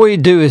 All we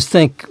do is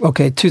think,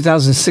 okay,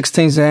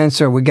 2016 is the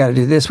answer. We got to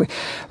do this.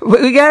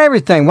 We got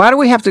everything. Why do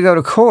we have to go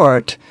to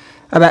court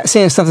about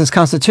saying something's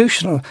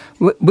constitutional?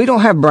 We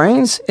don't have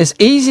brains. It's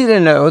easy to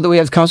know that we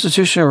have the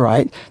constitutional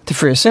right to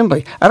free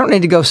assembly. I don't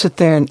need to go sit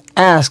there and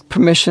ask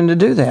permission to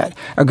do that,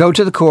 or go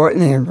to the court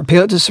and then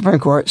appeal it to the Supreme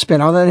Court,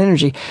 spend all that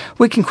energy.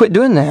 We can quit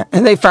doing that.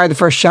 And they fired the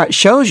first shot.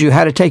 Shows you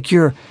how to take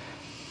your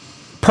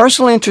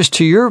personal interest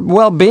to your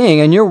well-being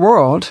and your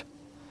world,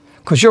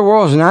 because your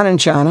world is not in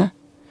China.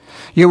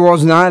 Your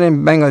world's not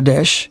in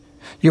Bangladesh.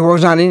 Your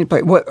world's not in any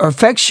place. What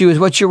affects you is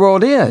what your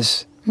world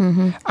is.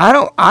 Mm-hmm.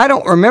 I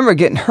don't remember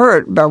getting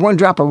hurt by one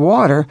drop of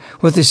water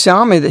with the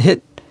tsunami that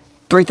hit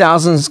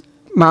 3,000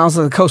 miles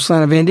of the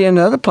coastline of India and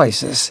other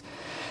places.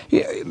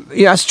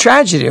 Yeah, it's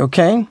tragedy,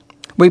 okay?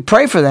 We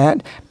pray for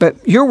that, but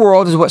your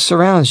world is what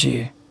surrounds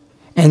you.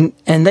 And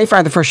they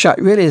fired the first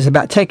shot really is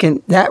about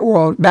taking that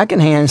world back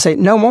in hand and say,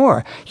 no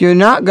more. You're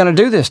not going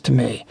to do this to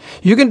me.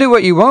 You can do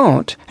what you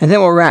want, and then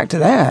we'll react to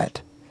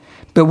that.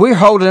 But we're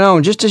holding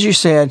on, just as you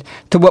said,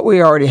 to what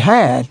we already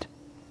had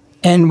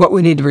and what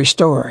we need to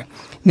restore.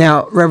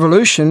 Now,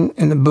 revolution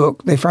in the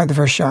book, They Fired the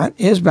First Shot,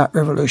 is about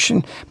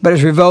revolution, but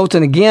it's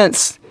revolting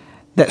against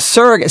that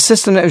surrogate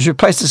system that has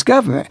replaced this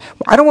government.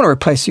 I don't want to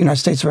replace the United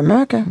States of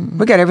America. Mm-hmm.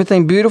 We got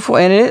everything beautiful,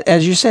 and it,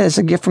 as you said, it's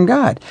a gift from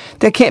God.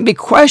 There can't be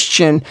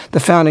question the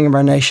founding of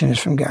our nation is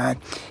from God.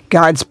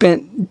 God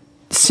spent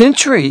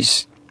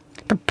centuries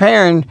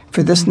preparing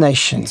for this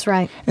nation. That's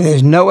right. And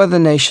there's no other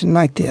nation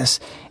like this,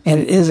 and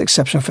it is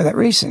exceptional for that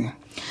reason.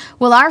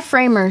 Well, our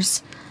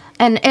framers...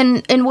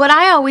 And what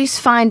I always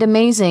find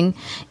amazing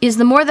is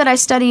the more that I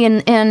study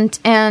and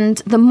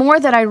the more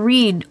that I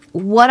read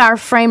what our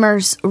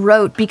framers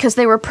wrote, because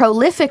they were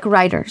prolific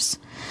writers.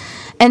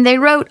 And they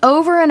wrote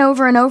over and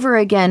over and over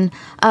again,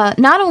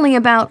 not only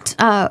about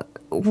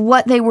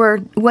what they were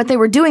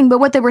doing, but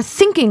what they were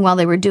thinking while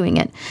they were doing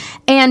it.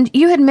 And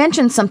you had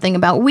mentioned something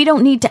about we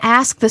don't need to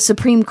ask the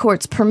Supreme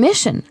Court's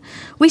permission.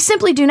 We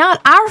simply do not.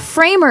 Our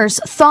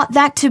framers thought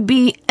that to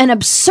be an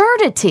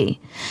absurdity,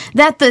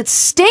 that the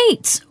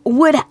states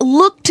would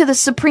look to the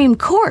Supreme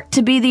Court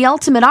to be the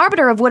ultimate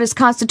arbiter of what is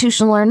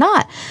constitutional or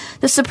not.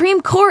 The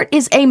Supreme Court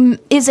is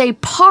a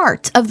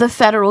part of the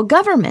federal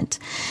government.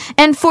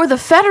 And for the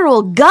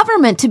federal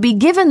government to be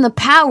given the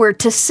power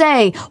to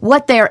say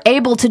what they're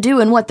able to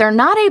do and what they're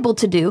not able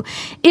to do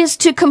is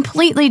to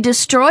completely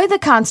destroy the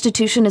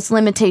Constitution, its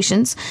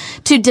limitations,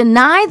 to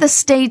deny the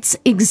states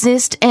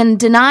exist and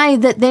deny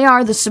that they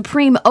are the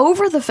supreme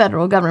over the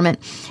federal government.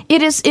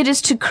 It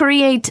is to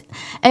create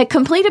a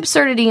complete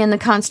absurdity in the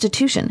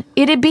Constitution.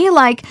 It'd be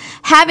like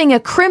having a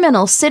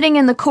criminal sitting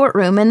in the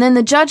courtroom and then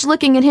the judge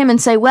looking at him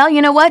and say, well, you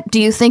know what?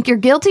 Do you think you're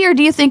guilty or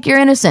do you think you're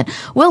innocent?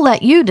 We'll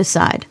let you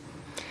decide.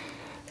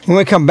 When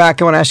we come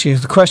back, I want to ask you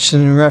the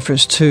question in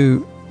reference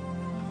to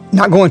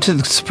not going to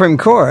the Supreme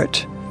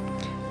Court,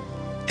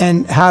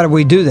 and how do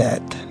we do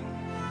that?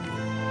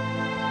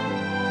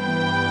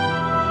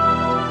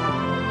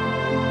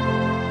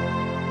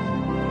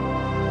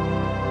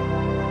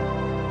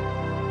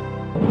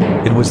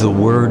 It was the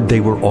word they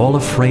were all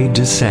afraid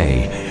to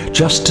say.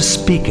 Just to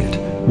speak it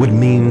would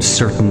mean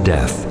certain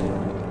death.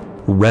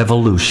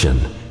 Revolution.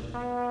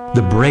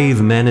 The brave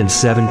men in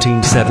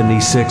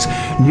 1776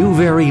 knew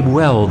very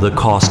well the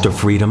cost of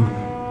freedom.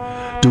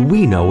 Do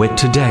we know it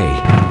today?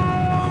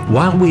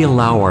 While we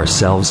allow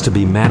ourselves to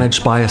be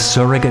managed by a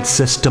surrogate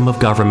system of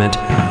government,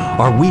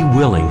 are we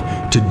willing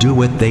to do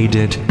what they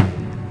did?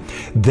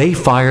 They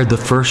Fired the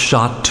First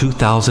Shot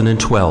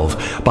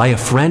 2012 by a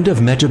Friend of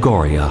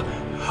Medjugorje,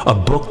 a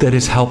book that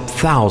has helped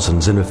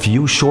thousands in a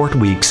few short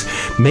weeks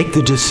make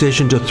the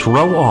decision to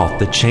throw off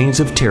the chains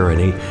of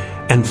tyranny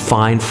and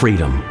find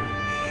freedom.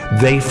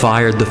 They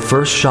Fired the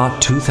First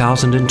Shot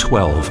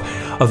 2012,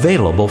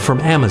 available from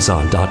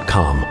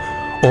Amazon.com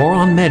or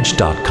on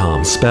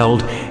Mej.com,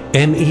 spelled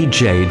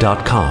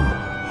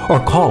MEJ.com, or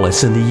call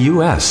us in the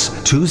U.S.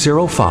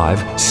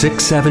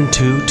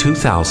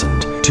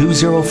 205-672-2000,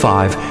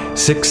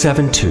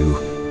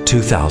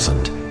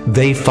 205-672-2000.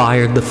 They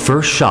Fired the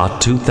First Shot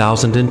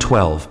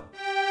 2012.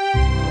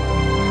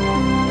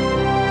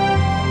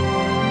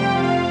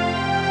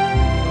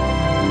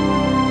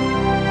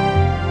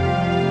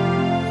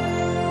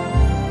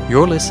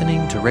 You're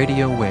listening to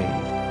Radio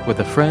Wave with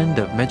a Friend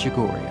of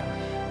Medjugorje.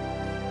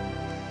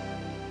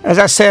 As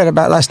I said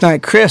about last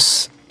night,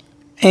 Kris,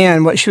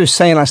 and what she was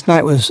saying last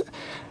night was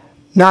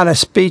not a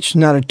speech,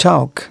 not a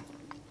talk.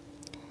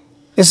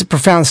 It's a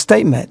profound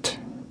statement.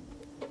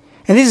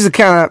 And these are the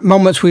kind of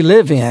moments we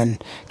live in.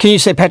 Can you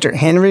say Patrick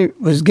Henry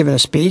was giving a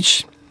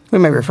speech? We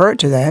may refer it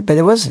to that, but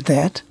it wasn't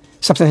that.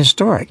 Something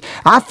historic.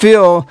 I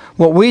feel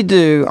what we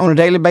do on a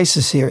daily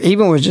basis here,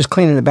 even with just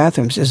cleaning the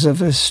bathrooms, is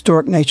of a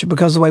historic nature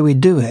because of the way we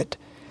do it.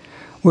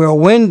 We're a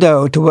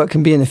window to what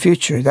can be in the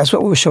future. That's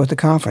what we'll show at the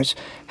conference,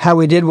 how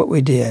we did what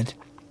we did.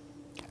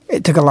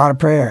 It took a lot of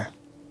prayer.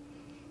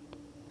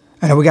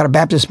 I know we got a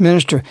Baptist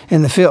minister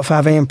in the field at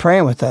 5 a.m.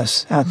 praying with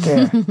us out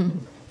there.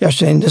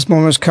 yesterday, and this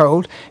morning was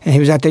cold, and he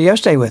was out there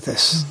yesterday with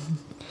us. Mm-hmm.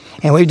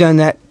 And we've done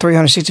that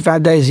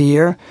 365 days a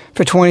year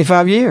for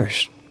 25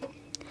 years.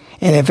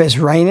 And if it's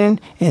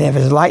raining, and if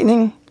it's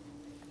lightning,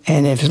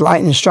 and if it's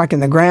lightning striking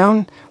the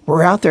ground,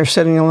 we're out there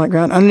sitting on that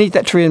ground underneath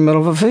that tree in the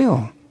middle of a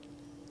field.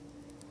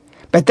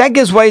 But that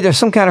gives way to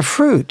some kind of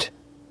fruit.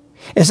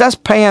 It's us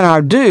paying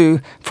our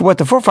due for what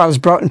the forefathers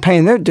brought and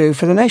paying their due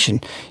for the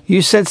nation.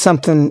 You said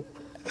something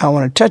I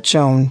want to touch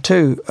on,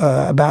 too,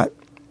 about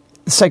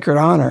sacred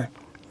honor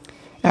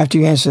after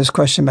you answer this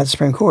question about the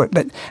Supreme Court.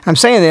 But I'm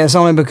saying this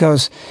only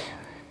because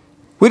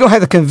we don't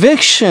have the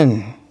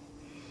conviction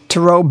to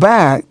roll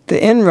back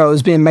the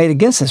inroads being made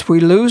against us. We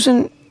lose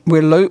and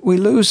we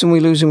lose and we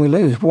lose and we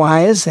lose.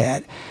 Why is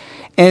that?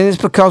 And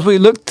it's because we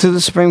look to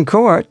the Supreme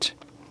Court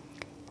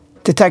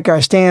to take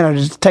our stand or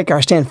to take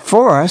our stand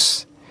for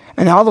us,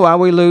 and all the while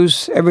we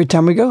lose every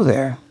time we go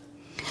there.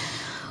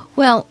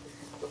 Well,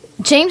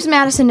 James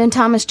Madison and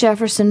Thomas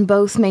Jefferson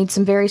both made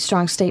some very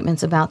strong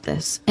statements about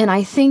this. And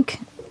I think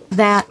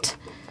that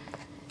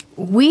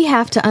we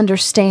have to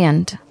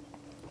understand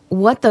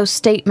what those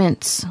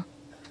statements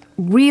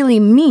really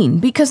mean,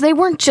 because they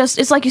weren't just,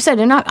 it's like you said,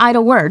 they're not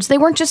idle words. They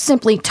weren't just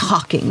simply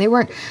talking. They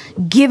weren't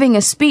giving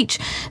a speech.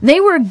 They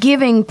were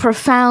giving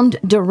profound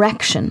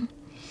direction.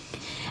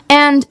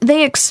 And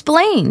they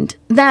explained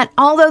that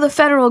although the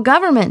federal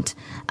government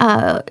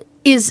although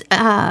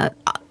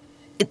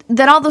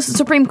the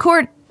Supreme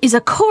Court is a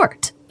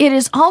court, it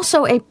is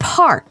also a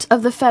part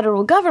of the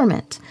federal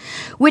government,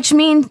 which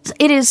means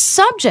it is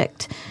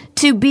subject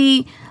to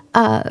be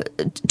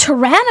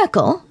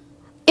tyrannical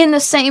in the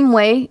same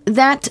way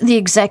that the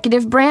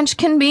executive branch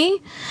can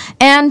be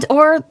and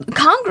or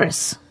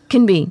Congress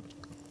can be.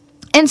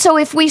 And so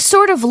if we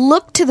sort of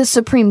look to the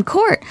Supreme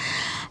Court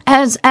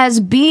as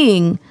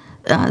being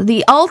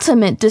the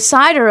ultimate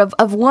decider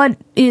of what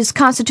is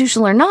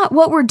constitutional or not,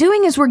 what we're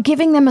doing is we're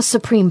giving them a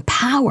supreme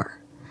power.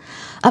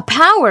 A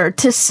power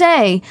to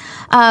say,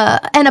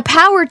 and a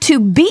power to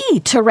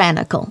be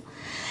tyrannical.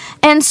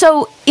 And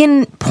so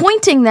in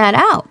pointing that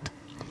out,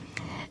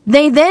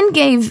 they then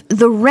gave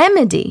the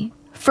remedy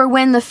for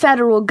when the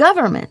federal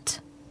government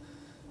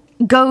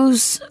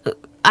goes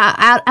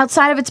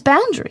outside of its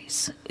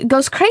boundaries,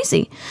 goes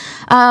crazy.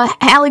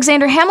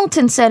 Alexander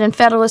Hamilton said in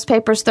Federalist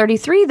Papers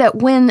 33 that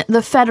when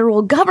the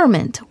federal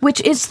government,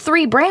 which is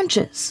 3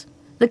 branches,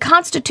 the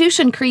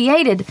Constitution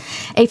created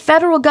a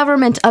federal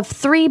government of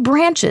 3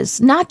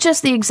 branches, not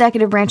just the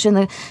executive branch and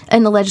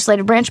the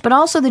legislative branch, but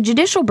also the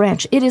judicial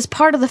branch. It is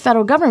part of the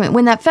federal government.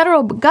 When that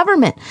federal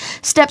government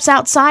steps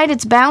outside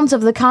its bounds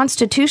of the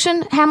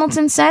Constitution,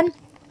 Hamilton said,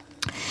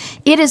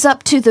 it is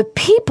up to the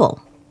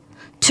people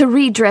to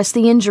redress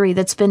the injury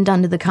that's been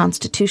done to the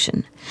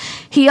Constitution.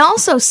 He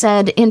also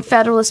said in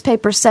Federalist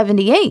Paper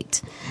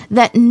 78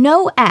 that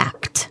no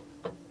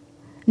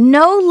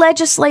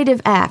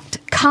legislative act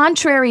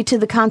contrary to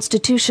the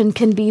Constitution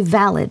can be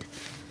valid.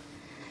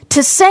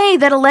 To say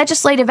that a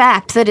legislative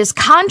act that is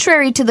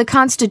contrary to the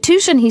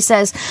Constitution, he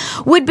says,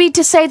 would be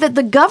to say that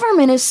the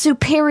government is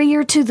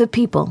superior to the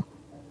people,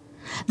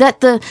 that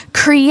the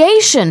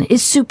creation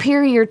is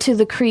superior to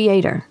the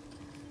creator,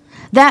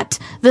 that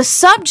the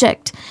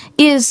subject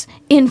is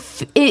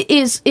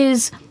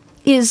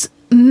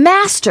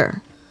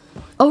master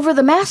over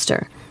the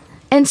master.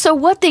 And so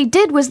what they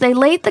did was they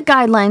laid the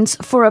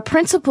guidelines for a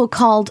principle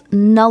called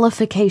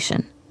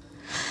nullification.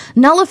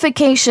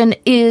 Nullification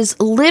is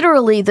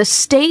literally the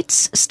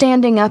states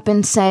standing up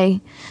and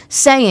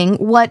saying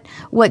what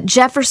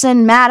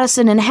Jefferson,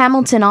 Madison, and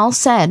Hamilton all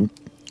said,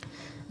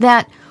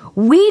 that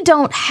we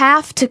don't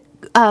have to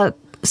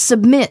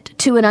submit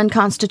to an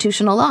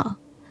unconstitutional law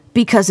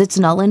because it's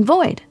null and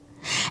void.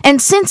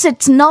 And since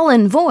it's null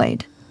and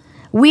void,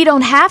 we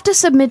don't have to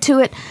submit to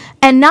it.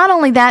 And not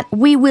only that,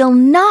 we will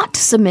not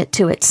submit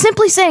to it.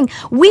 Simply saying,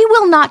 we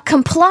will not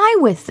comply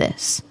with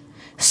this.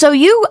 So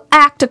you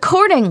act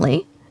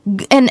accordingly.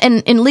 And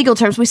in legal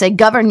terms, we say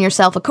govern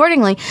yourself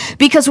accordingly,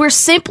 because we're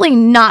simply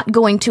not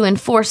going to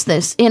enforce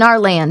this in our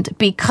land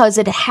because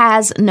it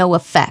has no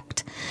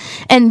effect.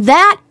 And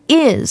that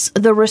is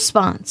the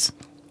response.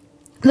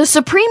 The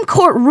Supreme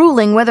Court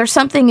ruling whether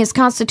something is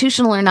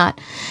constitutional or not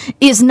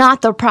is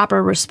not the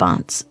proper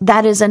response.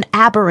 That is an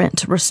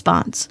aberrant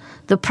response.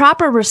 The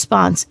proper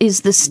response is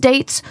the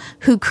states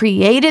who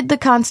created the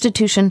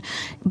Constitution,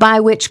 by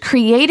which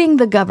creating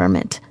the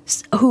government,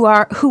 who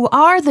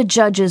are the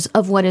judges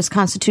of what is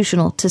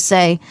constitutional, to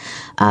say,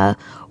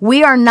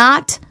 we're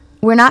not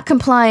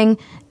complying,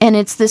 and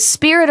it's the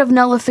spirit of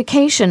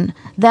nullification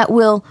that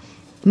will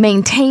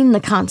maintain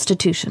the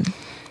Constitution.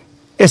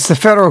 It's the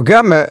federal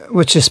government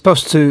which is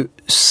supposed to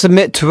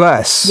submit to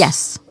us.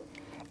 Yes.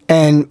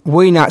 And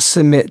we not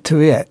submit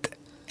to it.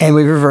 And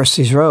we reverse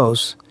these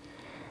roles.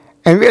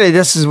 And really,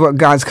 this is what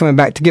God's coming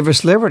back to give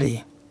us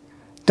liberty.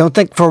 Don't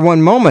think for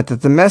one moment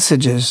that the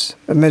messages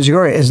of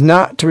Medjugorje is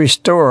not to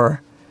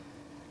restore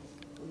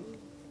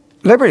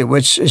liberty,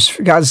 which is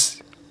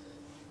God's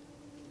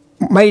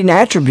main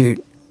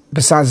attribute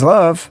besides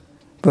love.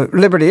 But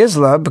liberty is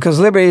love, because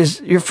liberty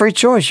is your free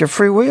choice, your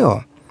free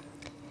will.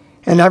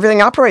 And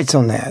everything operates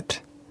on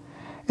that.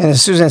 And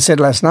as Suzanne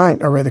said last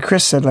night, or rather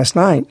Kris said last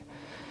night,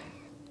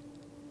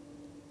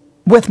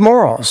 with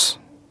morals.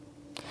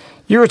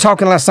 You were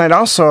talking last night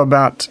also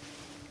about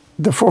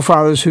the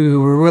forefathers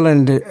who were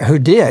willing to, who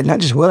did, not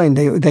just willing,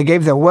 they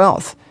gave their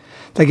wealth,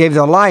 they gave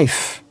their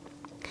life,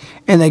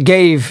 and they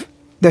gave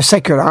their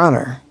sacred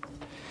honor.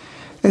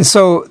 And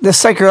so the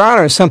sacred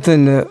honor is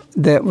something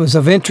that was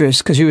of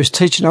interest, because you was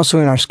teaching also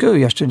in our school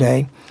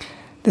yesterday.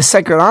 The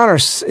sacred honor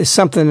is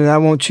something that I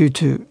want you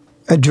to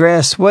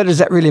address. What does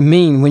that really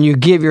mean when you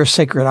give your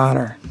sacred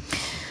honor?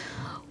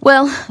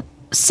 Well,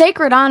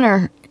 sacred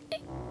honor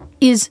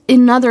is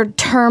another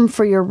term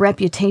for your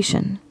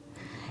reputation.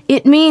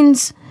 It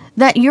means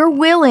that you're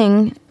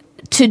willing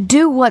to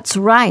do what's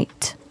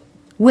right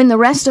when the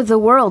rest of the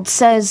world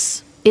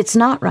says it's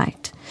not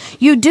right.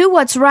 You do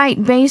what's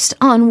right based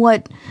on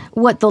what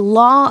the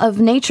law of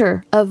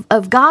nature,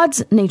 of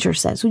God's nature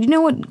says. You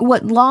know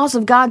what laws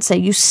of God say.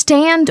 You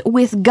stand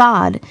with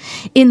God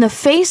in the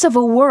face of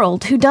a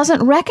world who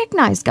doesn't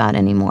recognize God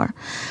anymore.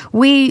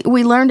 We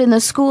learned in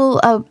the school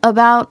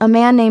about a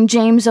man named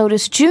James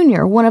Otis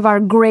Jr., one of our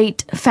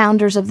great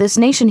founders of this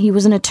nation. He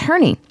was an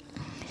attorney.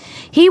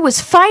 He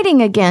was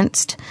fighting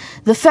against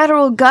the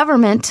federal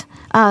government,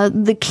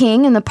 the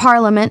king and the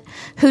parliament,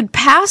 who'd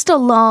passed a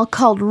law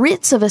called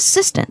writs of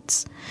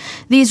assistance.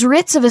 These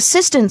writs of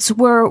assistance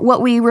were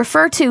what we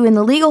refer to in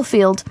the legal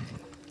field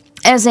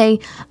as a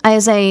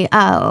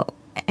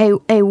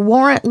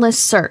warrantless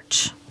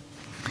search,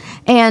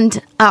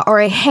 and or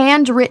a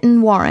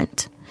handwritten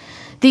warrant.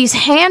 These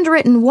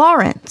handwritten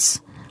warrants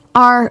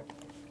are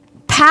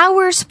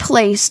powers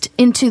placed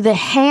into the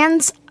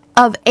hands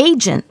of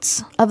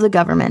agents of the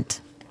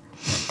government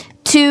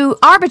to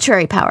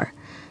arbitrary power,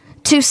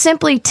 to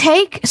simply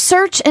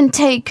search and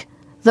take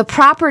the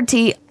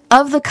property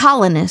of the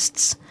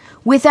colonists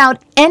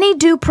without any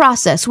due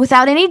process,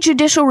 without any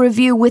judicial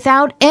review,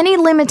 without any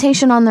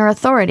limitation on their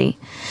authority.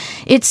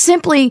 It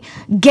simply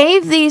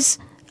gave these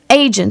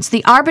agents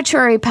the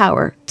arbitrary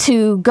power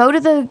to go to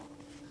the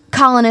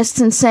colonists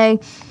and say,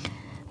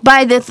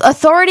 by the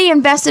authority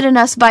invested in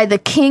us by the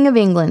King of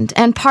England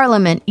and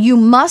Parliament, you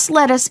must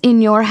let us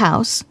in your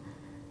house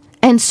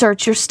and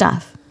search your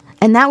stuff.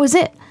 And that was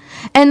it.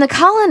 And the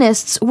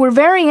colonists were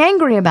very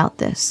angry about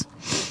this.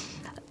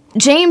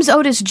 James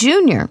Otis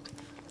Jr.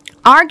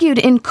 argued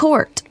in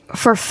court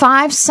for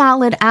 5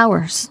 solid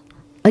hours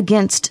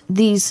against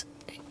these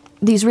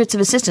writs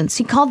of assistance.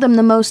 He called them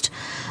the most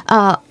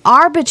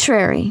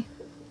arbitrary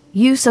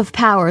use of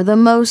power, the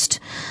most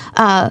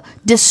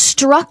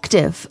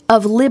destructive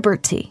of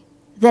liberty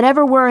that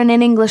ever were in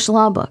an English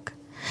law book.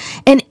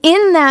 And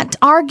in that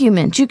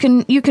argument, you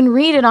can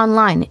read it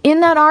online.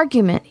 In that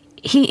argument,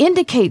 he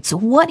indicates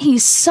what he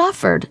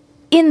suffered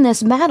in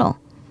this battle.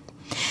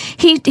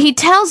 He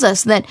tells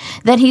us that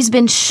he's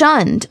been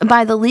shunned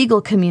by the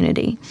legal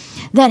community,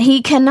 that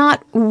he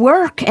cannot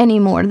work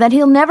anymore, that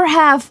he'll never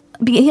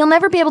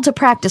be able to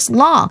practice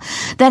law,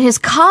 that his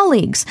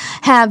colleagues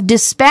have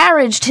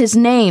disparaged his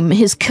name,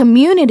 his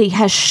community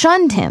has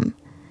shunned him.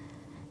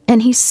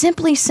 And he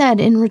simply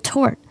said in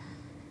retort,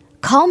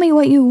 "Call me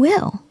what you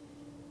will.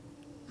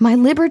 My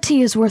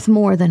liberty is worth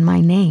more than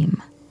my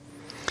name."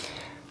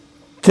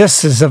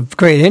 This is of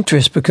great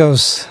interest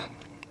because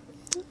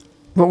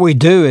what we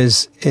do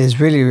is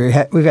really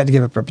we've got to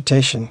give up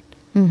reputation.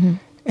 Mm-hmm.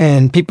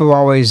 And people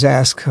always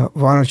ask,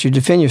 why don't you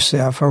defend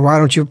yourself? Or why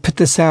don't you put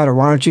this out? Or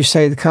why don't you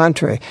say the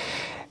contrary?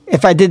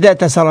 If I did that,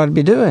 that's all I'd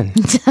be doing.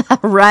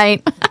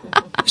 Right.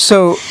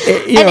 So,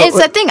 it's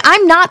the thing.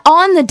 I'm not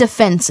on the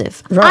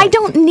defensive. Right. I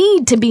don't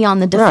need to be on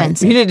the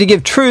defensive. Right. You need to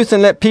give truth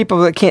and let people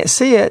that can't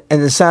see it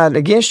and decide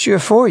against you or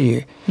for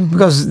you. Mm-hmm.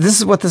 Because this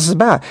is what this is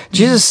about. Mm-hmm.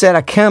 Jesus said,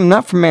 I come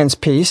not for man's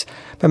peace,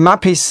 but my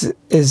peace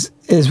is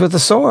with the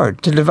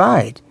sword to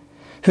divide.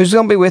 Who's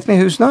going to be with me,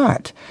 who's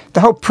not?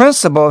 The whole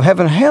principle of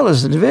heaven and hell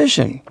is the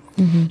division.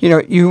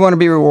 Mm-hmm. You want to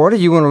be rewarded,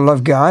 you want to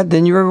love God,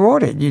 then you're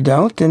rewarded. You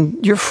don't, then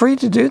you're free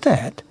to do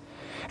that.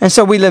 And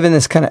so we live in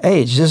this kind of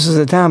age. This is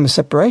a time of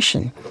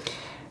separation.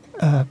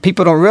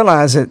 People don't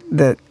realize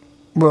that,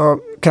 well,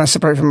 can I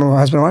separate from my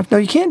husband and wife? No,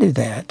 you can't do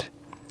that.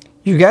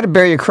 You got to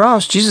bear your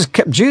cross. Jesus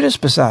kept Judas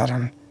beside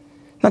him.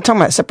 I'm not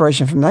talking about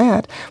separation from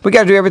that. We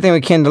got to do everything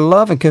we can to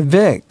love and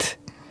convict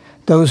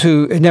those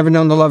who have never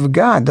known the love of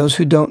God, those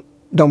who don't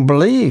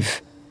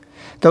believe,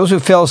 those who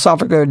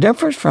philosophically are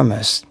different from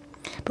us.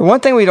 But one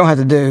thing we don't have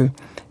to do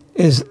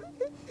is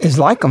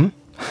like them.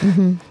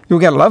 Mm-hmm. You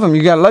got to love them.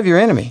 You got to love your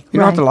enemy. You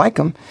don't have to like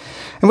them.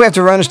 And we have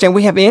to understand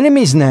we have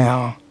enemies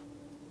now,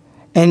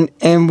 and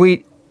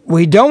we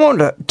don't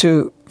want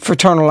to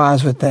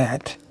fraternize with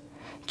that.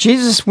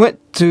 Jesus went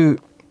to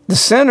the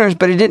sinners,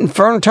 but he didn't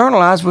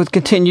fraternize with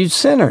continued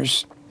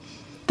sinners.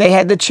 They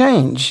had to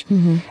change.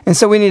 Mm-hmm. And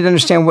so we need to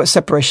understand what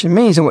separation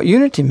means and what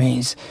unity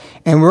means.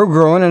 And we're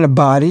growing in a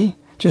body,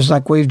 just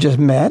like we've just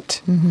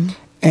met, mm-hmm.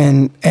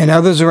 and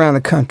others around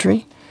the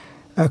country.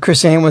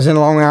 Kris Ann was in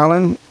Long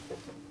Island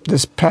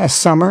this past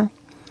summer,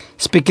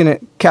 speaking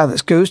at Catholic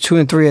schools, 2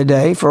 and 3 a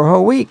day for a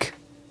whole week.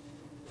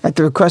 at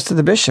the request of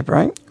the bishop,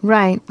 right?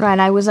 Right.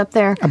 I was up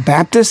there. A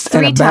Baptist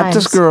and a 3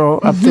 Baptist times. girl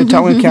up there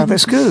talking in Catholic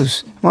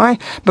schools. Why?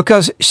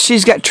 Because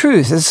she's got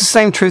truth. It's the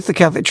same truth the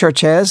Catholic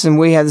Church has, and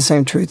we have the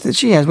same truth that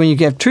she has. When you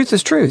give truth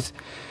is truth.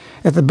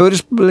 If the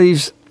Buddhist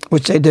believes,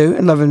 which they do,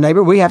 in love of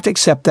neighbor, we have to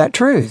accept that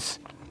truth.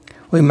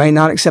 We may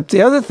not accept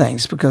the other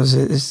things because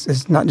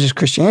it's not just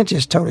Christianity.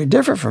 It's totally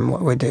different from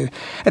what we do.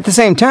 At the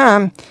same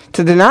time,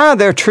 to deny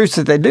their truth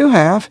that they do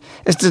have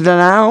is to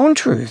deny our own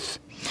truth.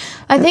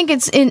 I think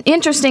it's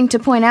interesting to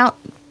point out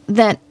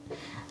that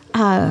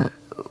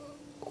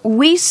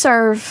we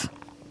serve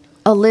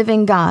a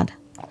living God.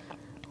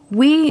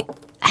 We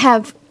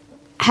have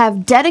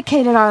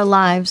dedicated our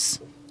lives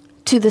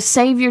to the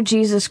Savior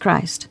Jesus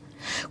Christ,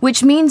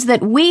 which means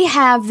that we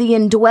have the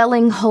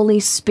indwelling Holy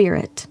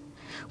Spirit,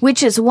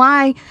 which is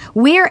why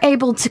we're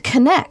able to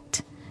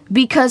connect,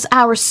 because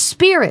our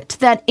spirit,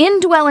 that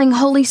indwelling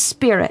Holy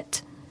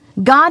Spirit,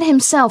 God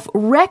Himself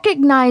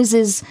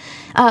recognizes,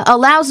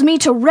 allows me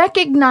to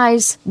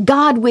recognize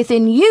God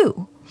within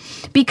you,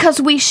 because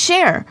we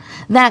share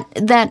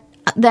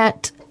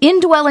that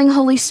indwelling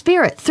Holy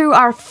Spirit through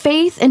our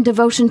faith and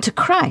devotion to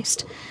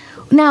Christ.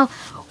 Now,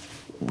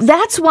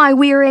 that's why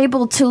we are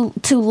able to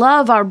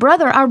love our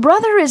brother. Our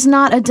brother is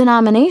not a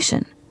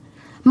denomination.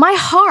 My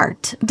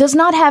heart does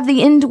not have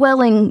the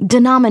indwelling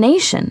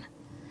denomination.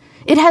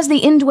 It has the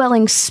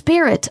indwelling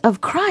Spirit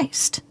of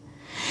Christ.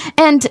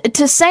 And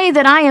to say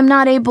that I am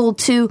not able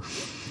to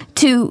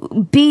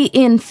be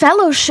in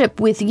fellowship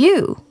with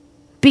you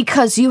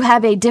because you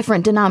have a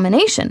different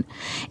denomination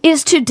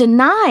is to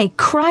deny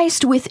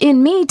Christ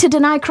within me, to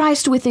deny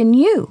Christ within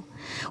you.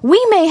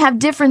 We may have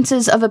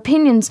differences of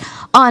opinions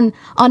on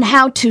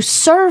how to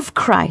serve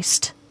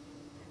Christ,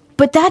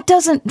 but that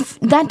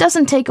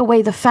doesn't take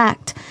away the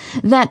fact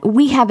that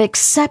we have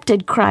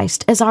accepted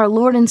Christ as our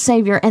Lord and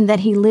Savior and that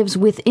He lives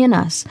within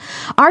us.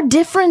 Our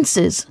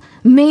differences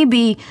may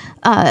be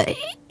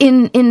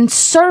in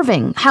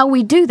serving, how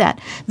we do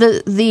that.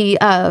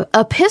 The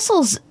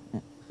epistles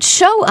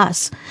show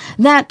us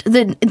that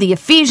the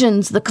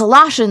Ephesians, the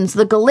Colossians,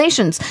 the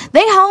Galatians,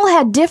 they all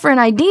had different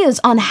ideas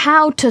on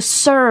how to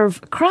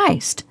serve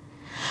Christ.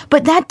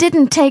 But that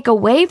didn't take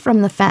away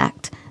from the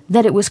fact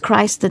that it was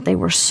Christ that they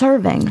were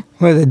serving.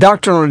 Well, the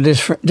doctrinal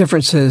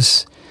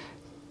differences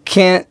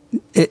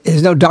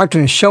there's no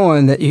doctrine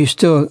showing that you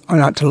still are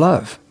not to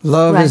love.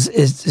 Love Right.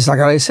 is like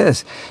Ellie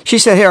says. She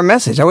said here a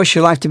message, I wish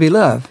your life to be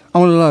love.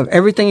 Only love.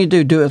 Everything you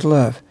do with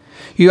love.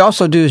 You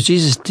also do as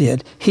Jesus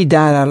did. He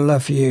died out of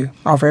love for you.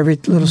 Offer every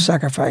little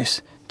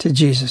sacrifice to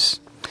Jesus.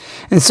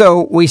 And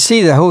so we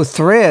see the whole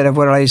thread of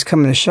what Ellie's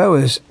coming to show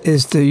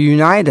is to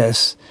unite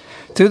us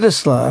through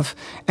this love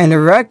and to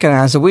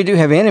recognize that we do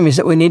have enemies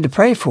that we need to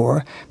pray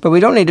for, but we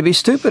don't need to be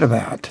stupid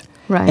about.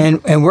 Right.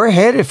 And we're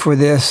headed for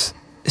this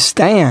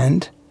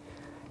stand,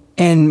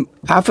 and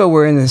I feel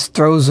we're in the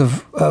throes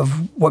of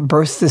what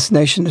birthed this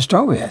nation to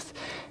start with.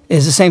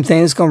 Is the same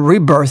thing that's going to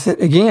rebirth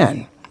it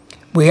again.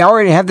 We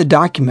already have the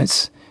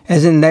documents,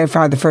 as in they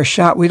fired the first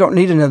shot. We don't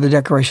need another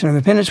Declaration of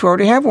Independence. We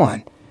already have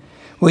one.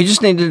 We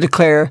just need to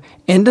declare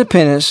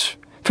independence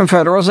from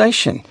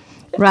federalization.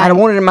 Right. I don't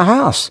want it in my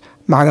house,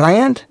 my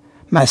land,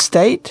 my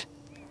state,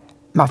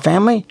 my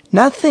family,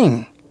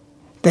 nothing.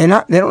 They're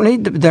not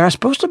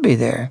supposed to be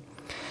there.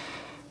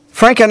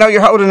 Frank, I know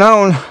you're holding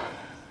on.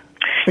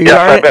 Yes,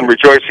 I've been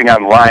rejoicing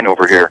online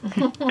over here,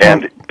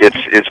 and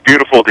it's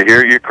beautiful to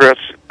hear you, Kris.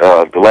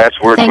 The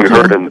last words Thank we you.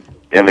 heard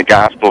in the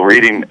gospel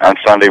reading on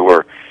Sunday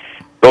were,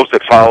 "Those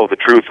that follow the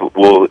truth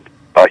will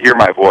hear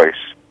my voice."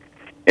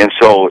 And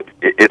so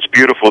it's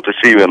beautiful to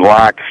see you in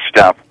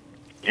lockstep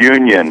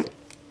union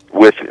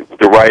with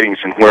the writings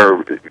and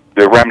where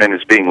the remnant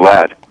is being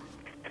led.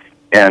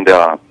 And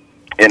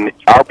in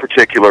our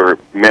particular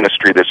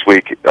ministry this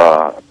week,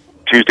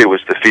 Tuesday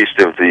was the Feast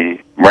of the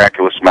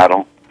Miraculous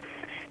Medal,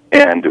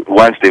 and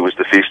Wednesday was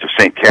the Feast of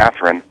St.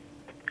 Catherine.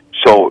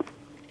 So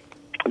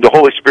the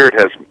Holy Spirit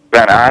has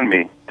been on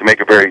me to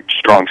make a very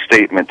strong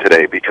statement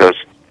today because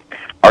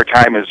our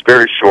time is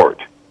very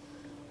short.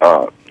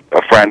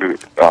 A friend,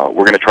 we're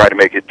going to try to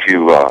make it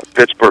to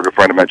Pittsburgh. A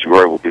friend of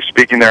Medjugorje will be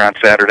speaking there on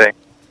Saturday.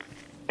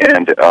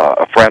 And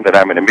a friend that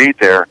I'm going to meet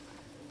there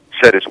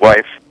said his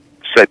wife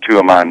said to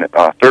him on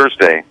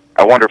Thursday,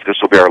 "I wonder if this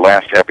will be our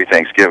last Happy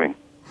Thanksgiving."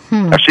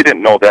 Now, she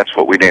didn't know that's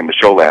what we named the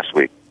show last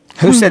week.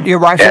 Who said your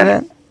wife said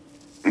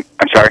that?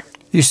 I'm sorry?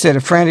 You said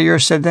a friend of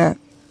yours said that?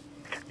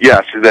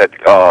 Yes, that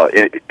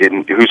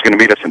who's going to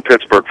meet us in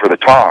Pittsburgh for the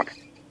talk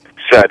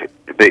said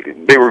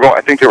they were going.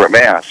 I think they were at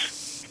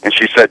Mass, and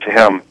she said to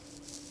him,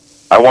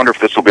 "I wonder if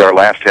this will be our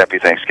last Happy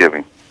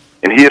Thanksgiving."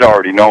 And he had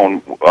already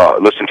known,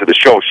 listened to the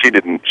show. She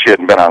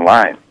hadn't been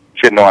online.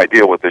 She had no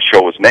idea what the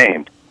show was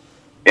named,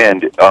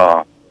 and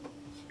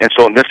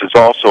so this is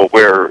also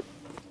where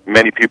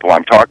many people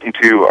I'm talking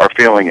to are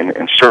feeling,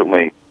 and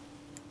certainly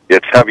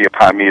it's heavy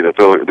upon me that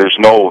there's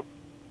no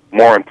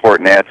more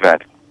important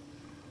Advent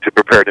to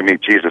prepare to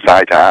meet Jesus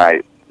eye to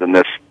eye than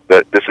this.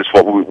 That this is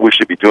what we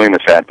should be doing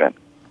this Advent,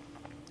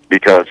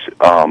 because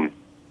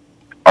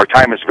our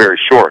time is very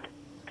short.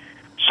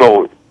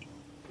 So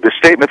the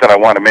statement that I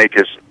want to make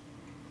is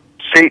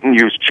Satan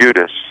used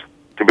Judas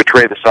to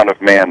betray the Son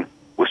of Man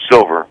with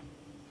silver,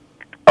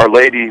 Our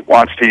Lady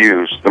wants to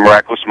use the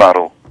miraculous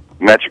medal,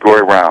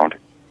 Medjugorje round,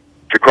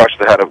 to crush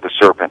the head of the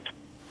serpent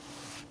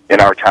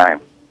in our time.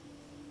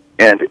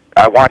 And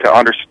I want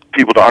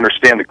people to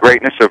understand the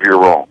greatness of your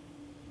role.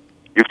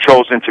 You've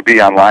chosen to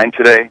be online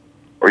today,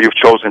 or you've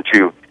chosen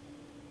to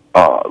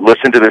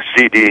listen to this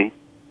CD.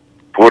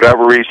 For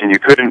whatever reason, you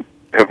couldn't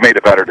have made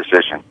a better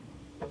decision.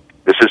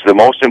 This is the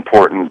most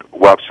important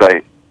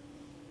website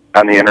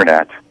on the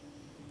Internet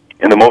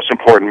and the most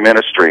important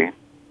ministry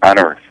on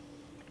earth.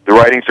 The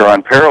writings are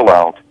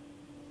unparalleled,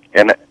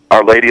 and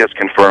Our Lady has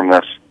confirmed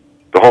this.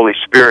 The Holy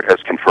Spirit has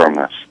confirmed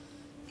this.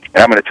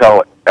 And I'm going to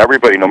tell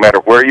everybody, no matter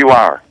where you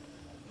are,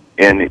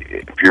 and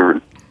if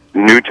you're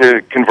new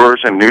to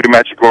conversion, new to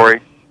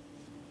Medjugorje,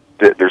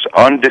 that there's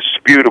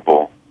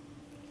undisputable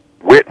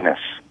witness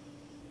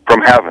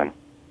from heaven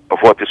of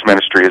what this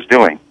ministry is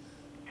doing.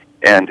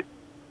 And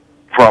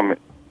from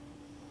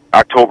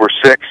October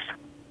 6th,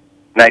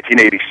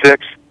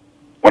 1986,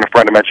 when a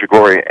friend of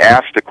Medjugorje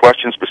asked a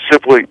question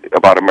specifically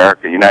about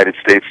America, United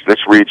States, this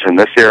region,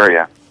 this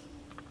area,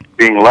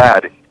 being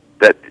led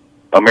that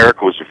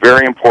America was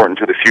very important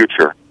to the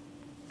future,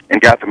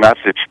 and got the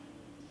message,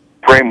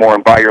 pray more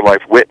and by your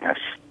life witness.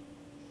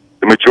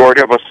 The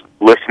majority of us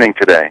listening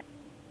today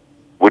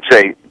would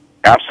say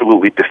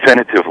absolutely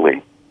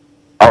definitively,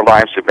 our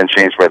lives have been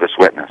changed by this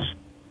witness.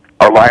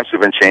 Our lives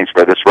have been changed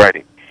by this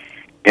writing.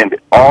 And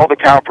all the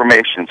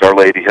confirmations Our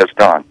Lady has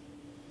done,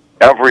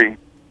 every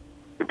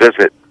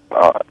visit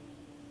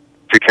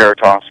to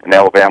Caritas in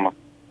Alabama,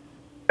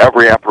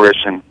 every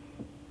apparition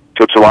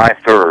till July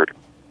 3rd,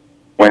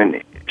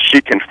 when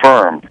she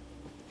confirmed,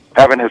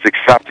 heaven has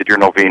accepted your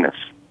novenas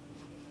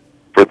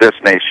for this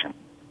nation.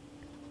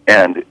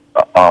 And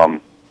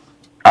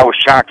I was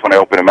shocked when I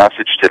opened a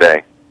message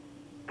today,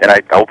 and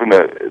I opened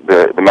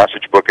the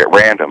message book at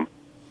random,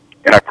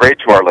 and I prayed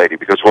to Our Lady,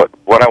 because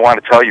what I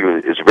want to tell you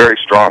is very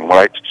strong.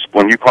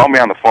 When you call me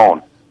on the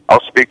phone,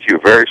 I'll speak to you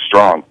very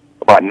strong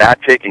about not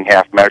taking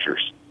half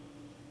measures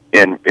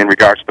in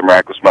regards to the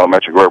miraculous medal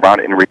Medjugorje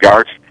round, in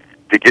regards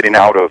to getting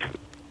out of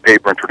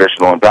paper and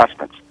traditional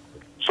investments.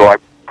 So I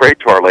prayed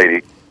to Our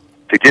Lady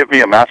to give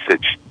me a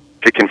message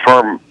to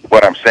confirm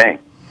what I'm saying.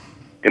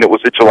 And it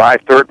was a July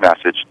 3rd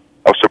message.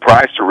 I was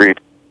surprised to read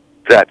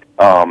that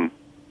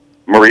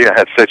Maria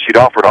had said she'd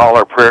offered all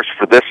our prayers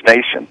for this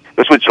nation.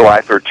 This was July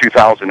 3rd,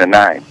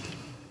 2009.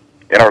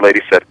 And Our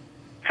Lady said,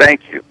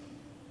 thank you.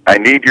 I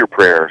need your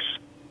prayers.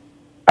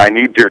 I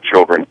need, dear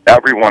children,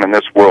 everyone in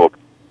this world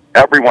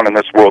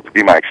to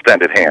be my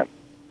extended hand.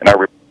 And I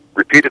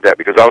repeated that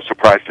because I was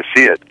surprised to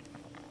see it.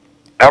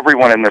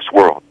 Everyone in this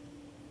world.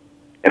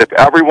 And if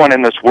everyone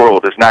in this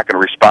world is not going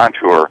to respond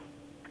to her,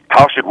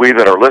 how should we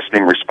that are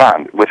listening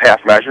respond? With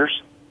half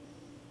measures?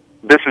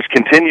 This has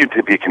continued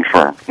to be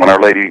confirmed when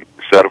Our Lady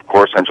said, of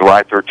course, on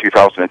July 3rd,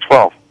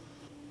 2012,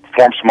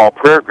 form small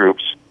prayer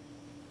groups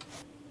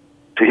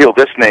to heal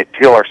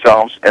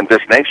ourselves and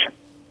this nation.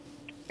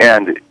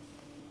 And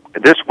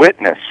this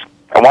witness,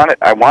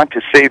 I want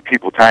to save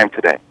people time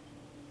today,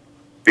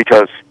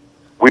 because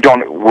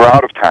we're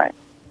out of time.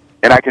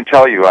 And I can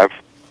tell you, I've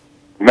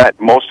met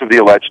most of the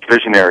alleged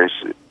visionaries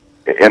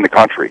in the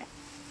country,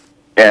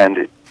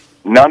 and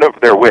none of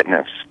their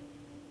witness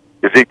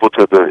is equal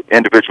to the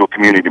individual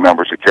community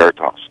members at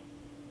Caritas.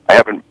 I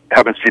haven't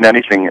seen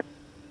anything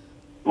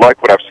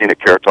like what I've seen at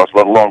Caritas,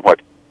 let alone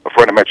what a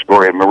friend of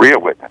Medjugorje and Maria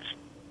witnessed.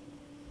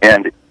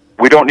 And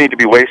we don't need to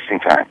be wasting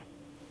time.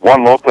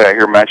 One locally I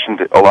hear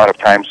mentioned a lot of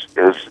times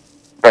has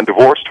been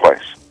divorced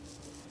twice.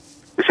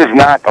 This is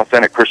not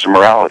authentic Christian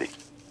morality.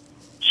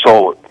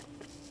 So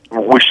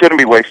we shouldn't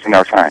be wasting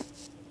our time.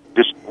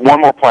 Just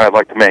one more point I'd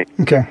like to make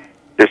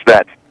is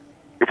that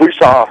if we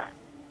saw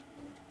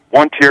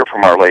one tear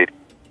from Our Lady,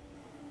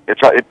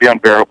 it'd be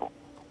unbearable.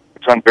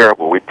 It's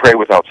unbearable. We'd pray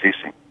without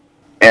ceasing.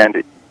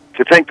 And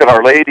to think that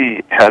Our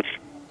Lady has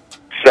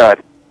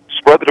said,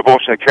 spread the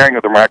devotion and caring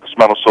of the miraculous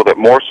medal so that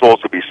more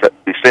souls will be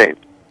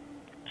saved.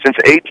 Since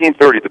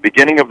 1830, the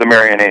beginning of the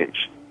Marian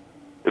Age,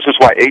 this is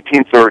why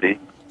 1830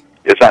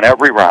 is on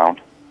every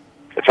round.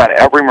 It's on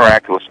every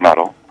miraculous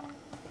medal.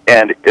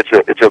 And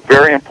it's a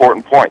very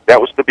important point.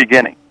 That was the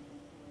beginning.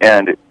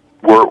 And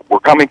we're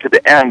coming to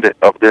the end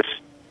of this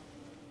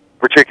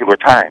particular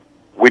time.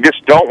 We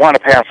just don't want to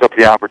pass up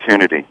the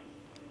opportunity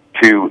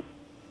to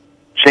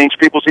change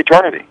people's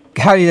eternity.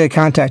 How do they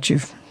contact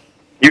you?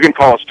 You can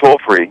call us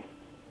toll-free,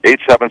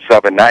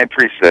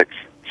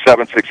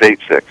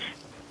 877-936-7686.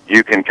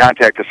 You can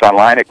contact us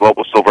online at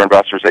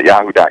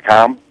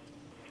globalsilverinvestors@yahoo.com,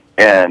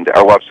 and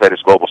our website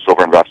is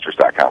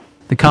globalsilverinvestors.com.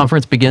 The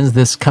conference begins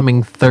this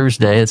coming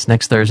Thursday. It's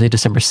next Thursday,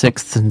 December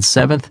 6th and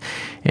 7th.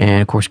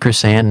 And, of course,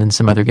 Kris and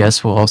some other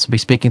guests will also be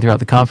speaking throughout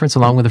the conference,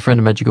 along with a friend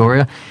of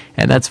Medjugorje.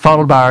 And that's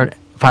followed by our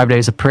 5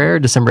 days of prayer,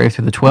 December 8th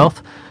through the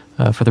 12th,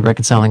 for the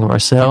reconciling of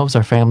ourselves,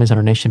 our families, and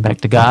our nation back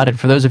to God. And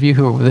for those of you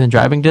who are within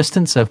driving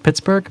distance of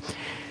Pittsburgh,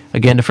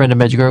 again, a friend of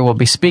Medjugorje will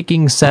be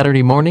speaking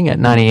Saturday morning at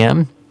 9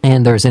 a.m.,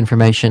 and there's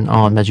information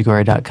on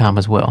Medjugorje.com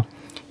as well.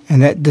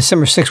 And that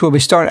December 6th will be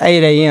starting at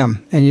 8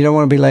 a.m., and you don't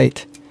want to be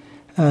late.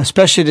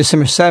 especially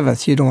December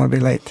 7th. You don't want to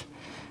be late.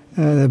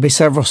 There'll be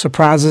several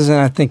surprises, and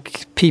I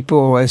think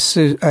people, I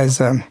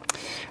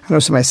know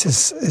somebody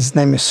says his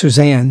name is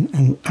Suzanne,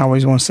 and I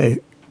always want to say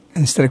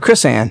instead of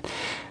Chris Ann,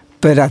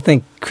 but I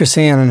think Chris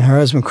Ann and her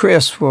husband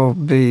Kris will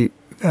be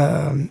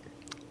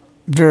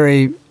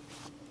very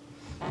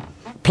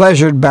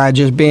pleasured by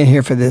just being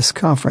here for this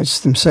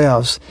conference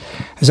themselves.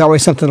 There's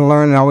always something to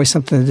learn and always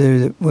something to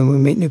do when we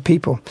meet new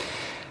people.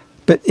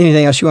 But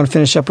anything else you want to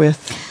finish up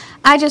with?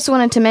 I just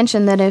wanted to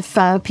mention that if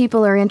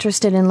people are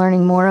interested in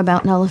learning more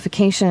about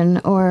nullification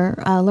or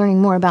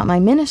learning more about my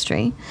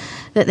ministry,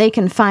 that they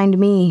can find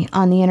me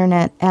on the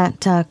internet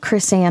at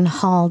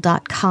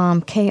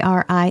krisannhall.com,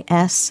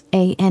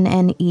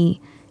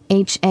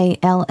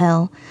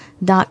 KrisAnnehall.com.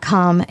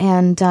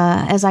 And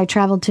as I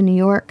traveled to New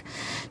York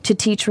to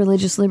teach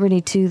religious liberty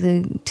to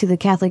the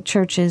Catholic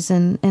churches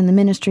and the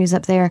ministries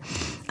up there,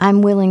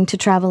 I'm willing to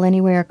travel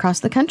anywhere across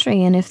the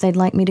country. And if they'd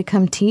like me to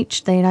come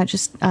teach, they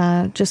just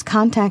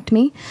contact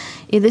me.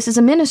 This is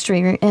a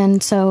ministry,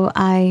 and so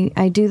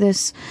I do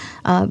this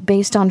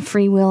based on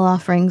free will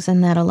offerings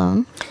and that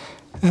alone.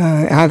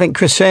 I think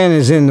Chris Ann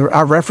is in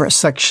our reference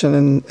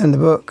section in the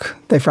book,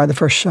 They Fired the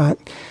First Shot.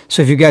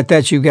 So if you got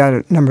that, you got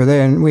a number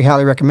there, and we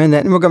highly recommend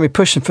that. And we're going to be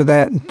pushing for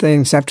that and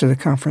things after the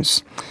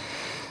conference.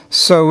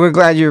 So we're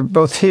glad you're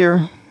both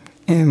here,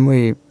 and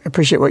we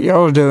appreciate what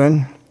y'all are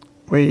doing.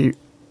 We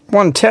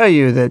want to tell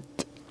you that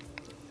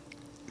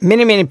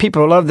many, many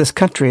people love this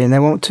country, and they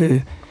want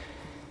to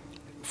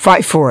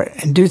fight for it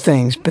and do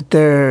things, but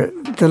the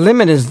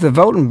limit is the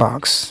voting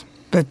box.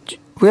 But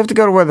we have to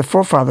go to where the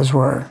forefathers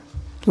were.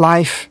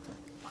 Life,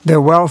 their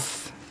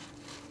wealth,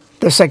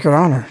 their sacred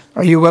honor.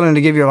 Are you willing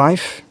to give your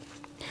life?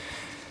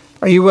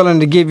 Are you willing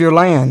to give your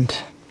land?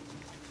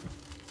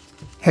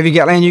 Have you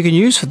got land you can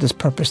use for this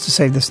purpose to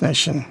save this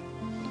nation?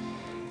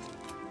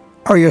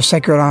 Or your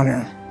sacred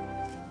honor?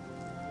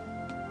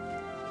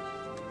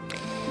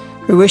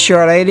 We wish you,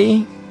 Our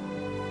Lady.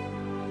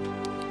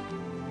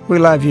 We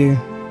love you.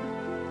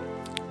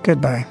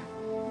 Goodbye.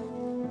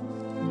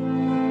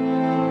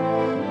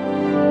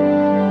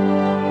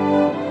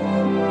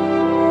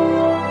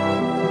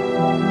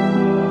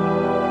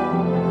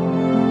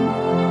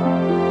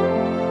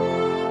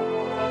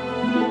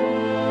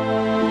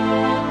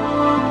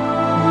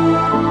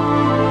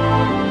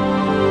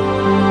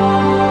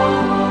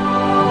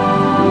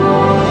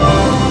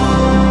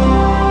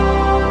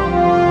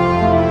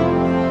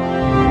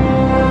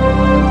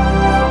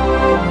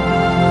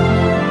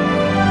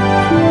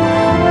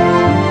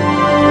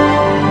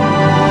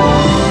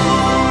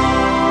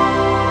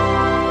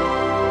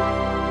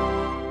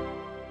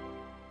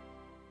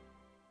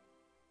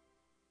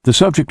 The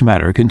subject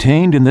matter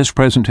contained in this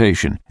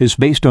presentation is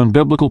based on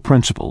biblical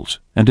principles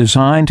and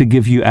designed to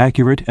give you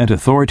accurate and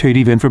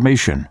authoritative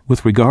information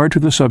with regard to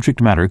the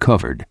subject matter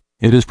covered.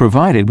 It is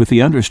provided with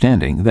the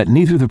understanding that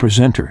neither the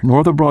presenter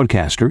nor the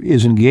broadcaster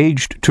is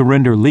engaged to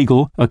render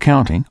legal,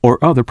 accounting,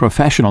 or other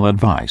professional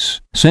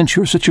advice. Since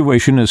your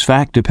situation is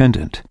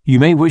fact-dependent, you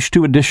may wish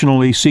to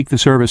additionally seek the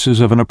services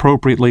of an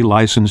appropriately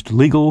licensed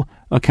legal,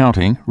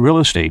 accounting, real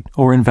estate,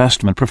 or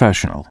investment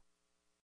professional.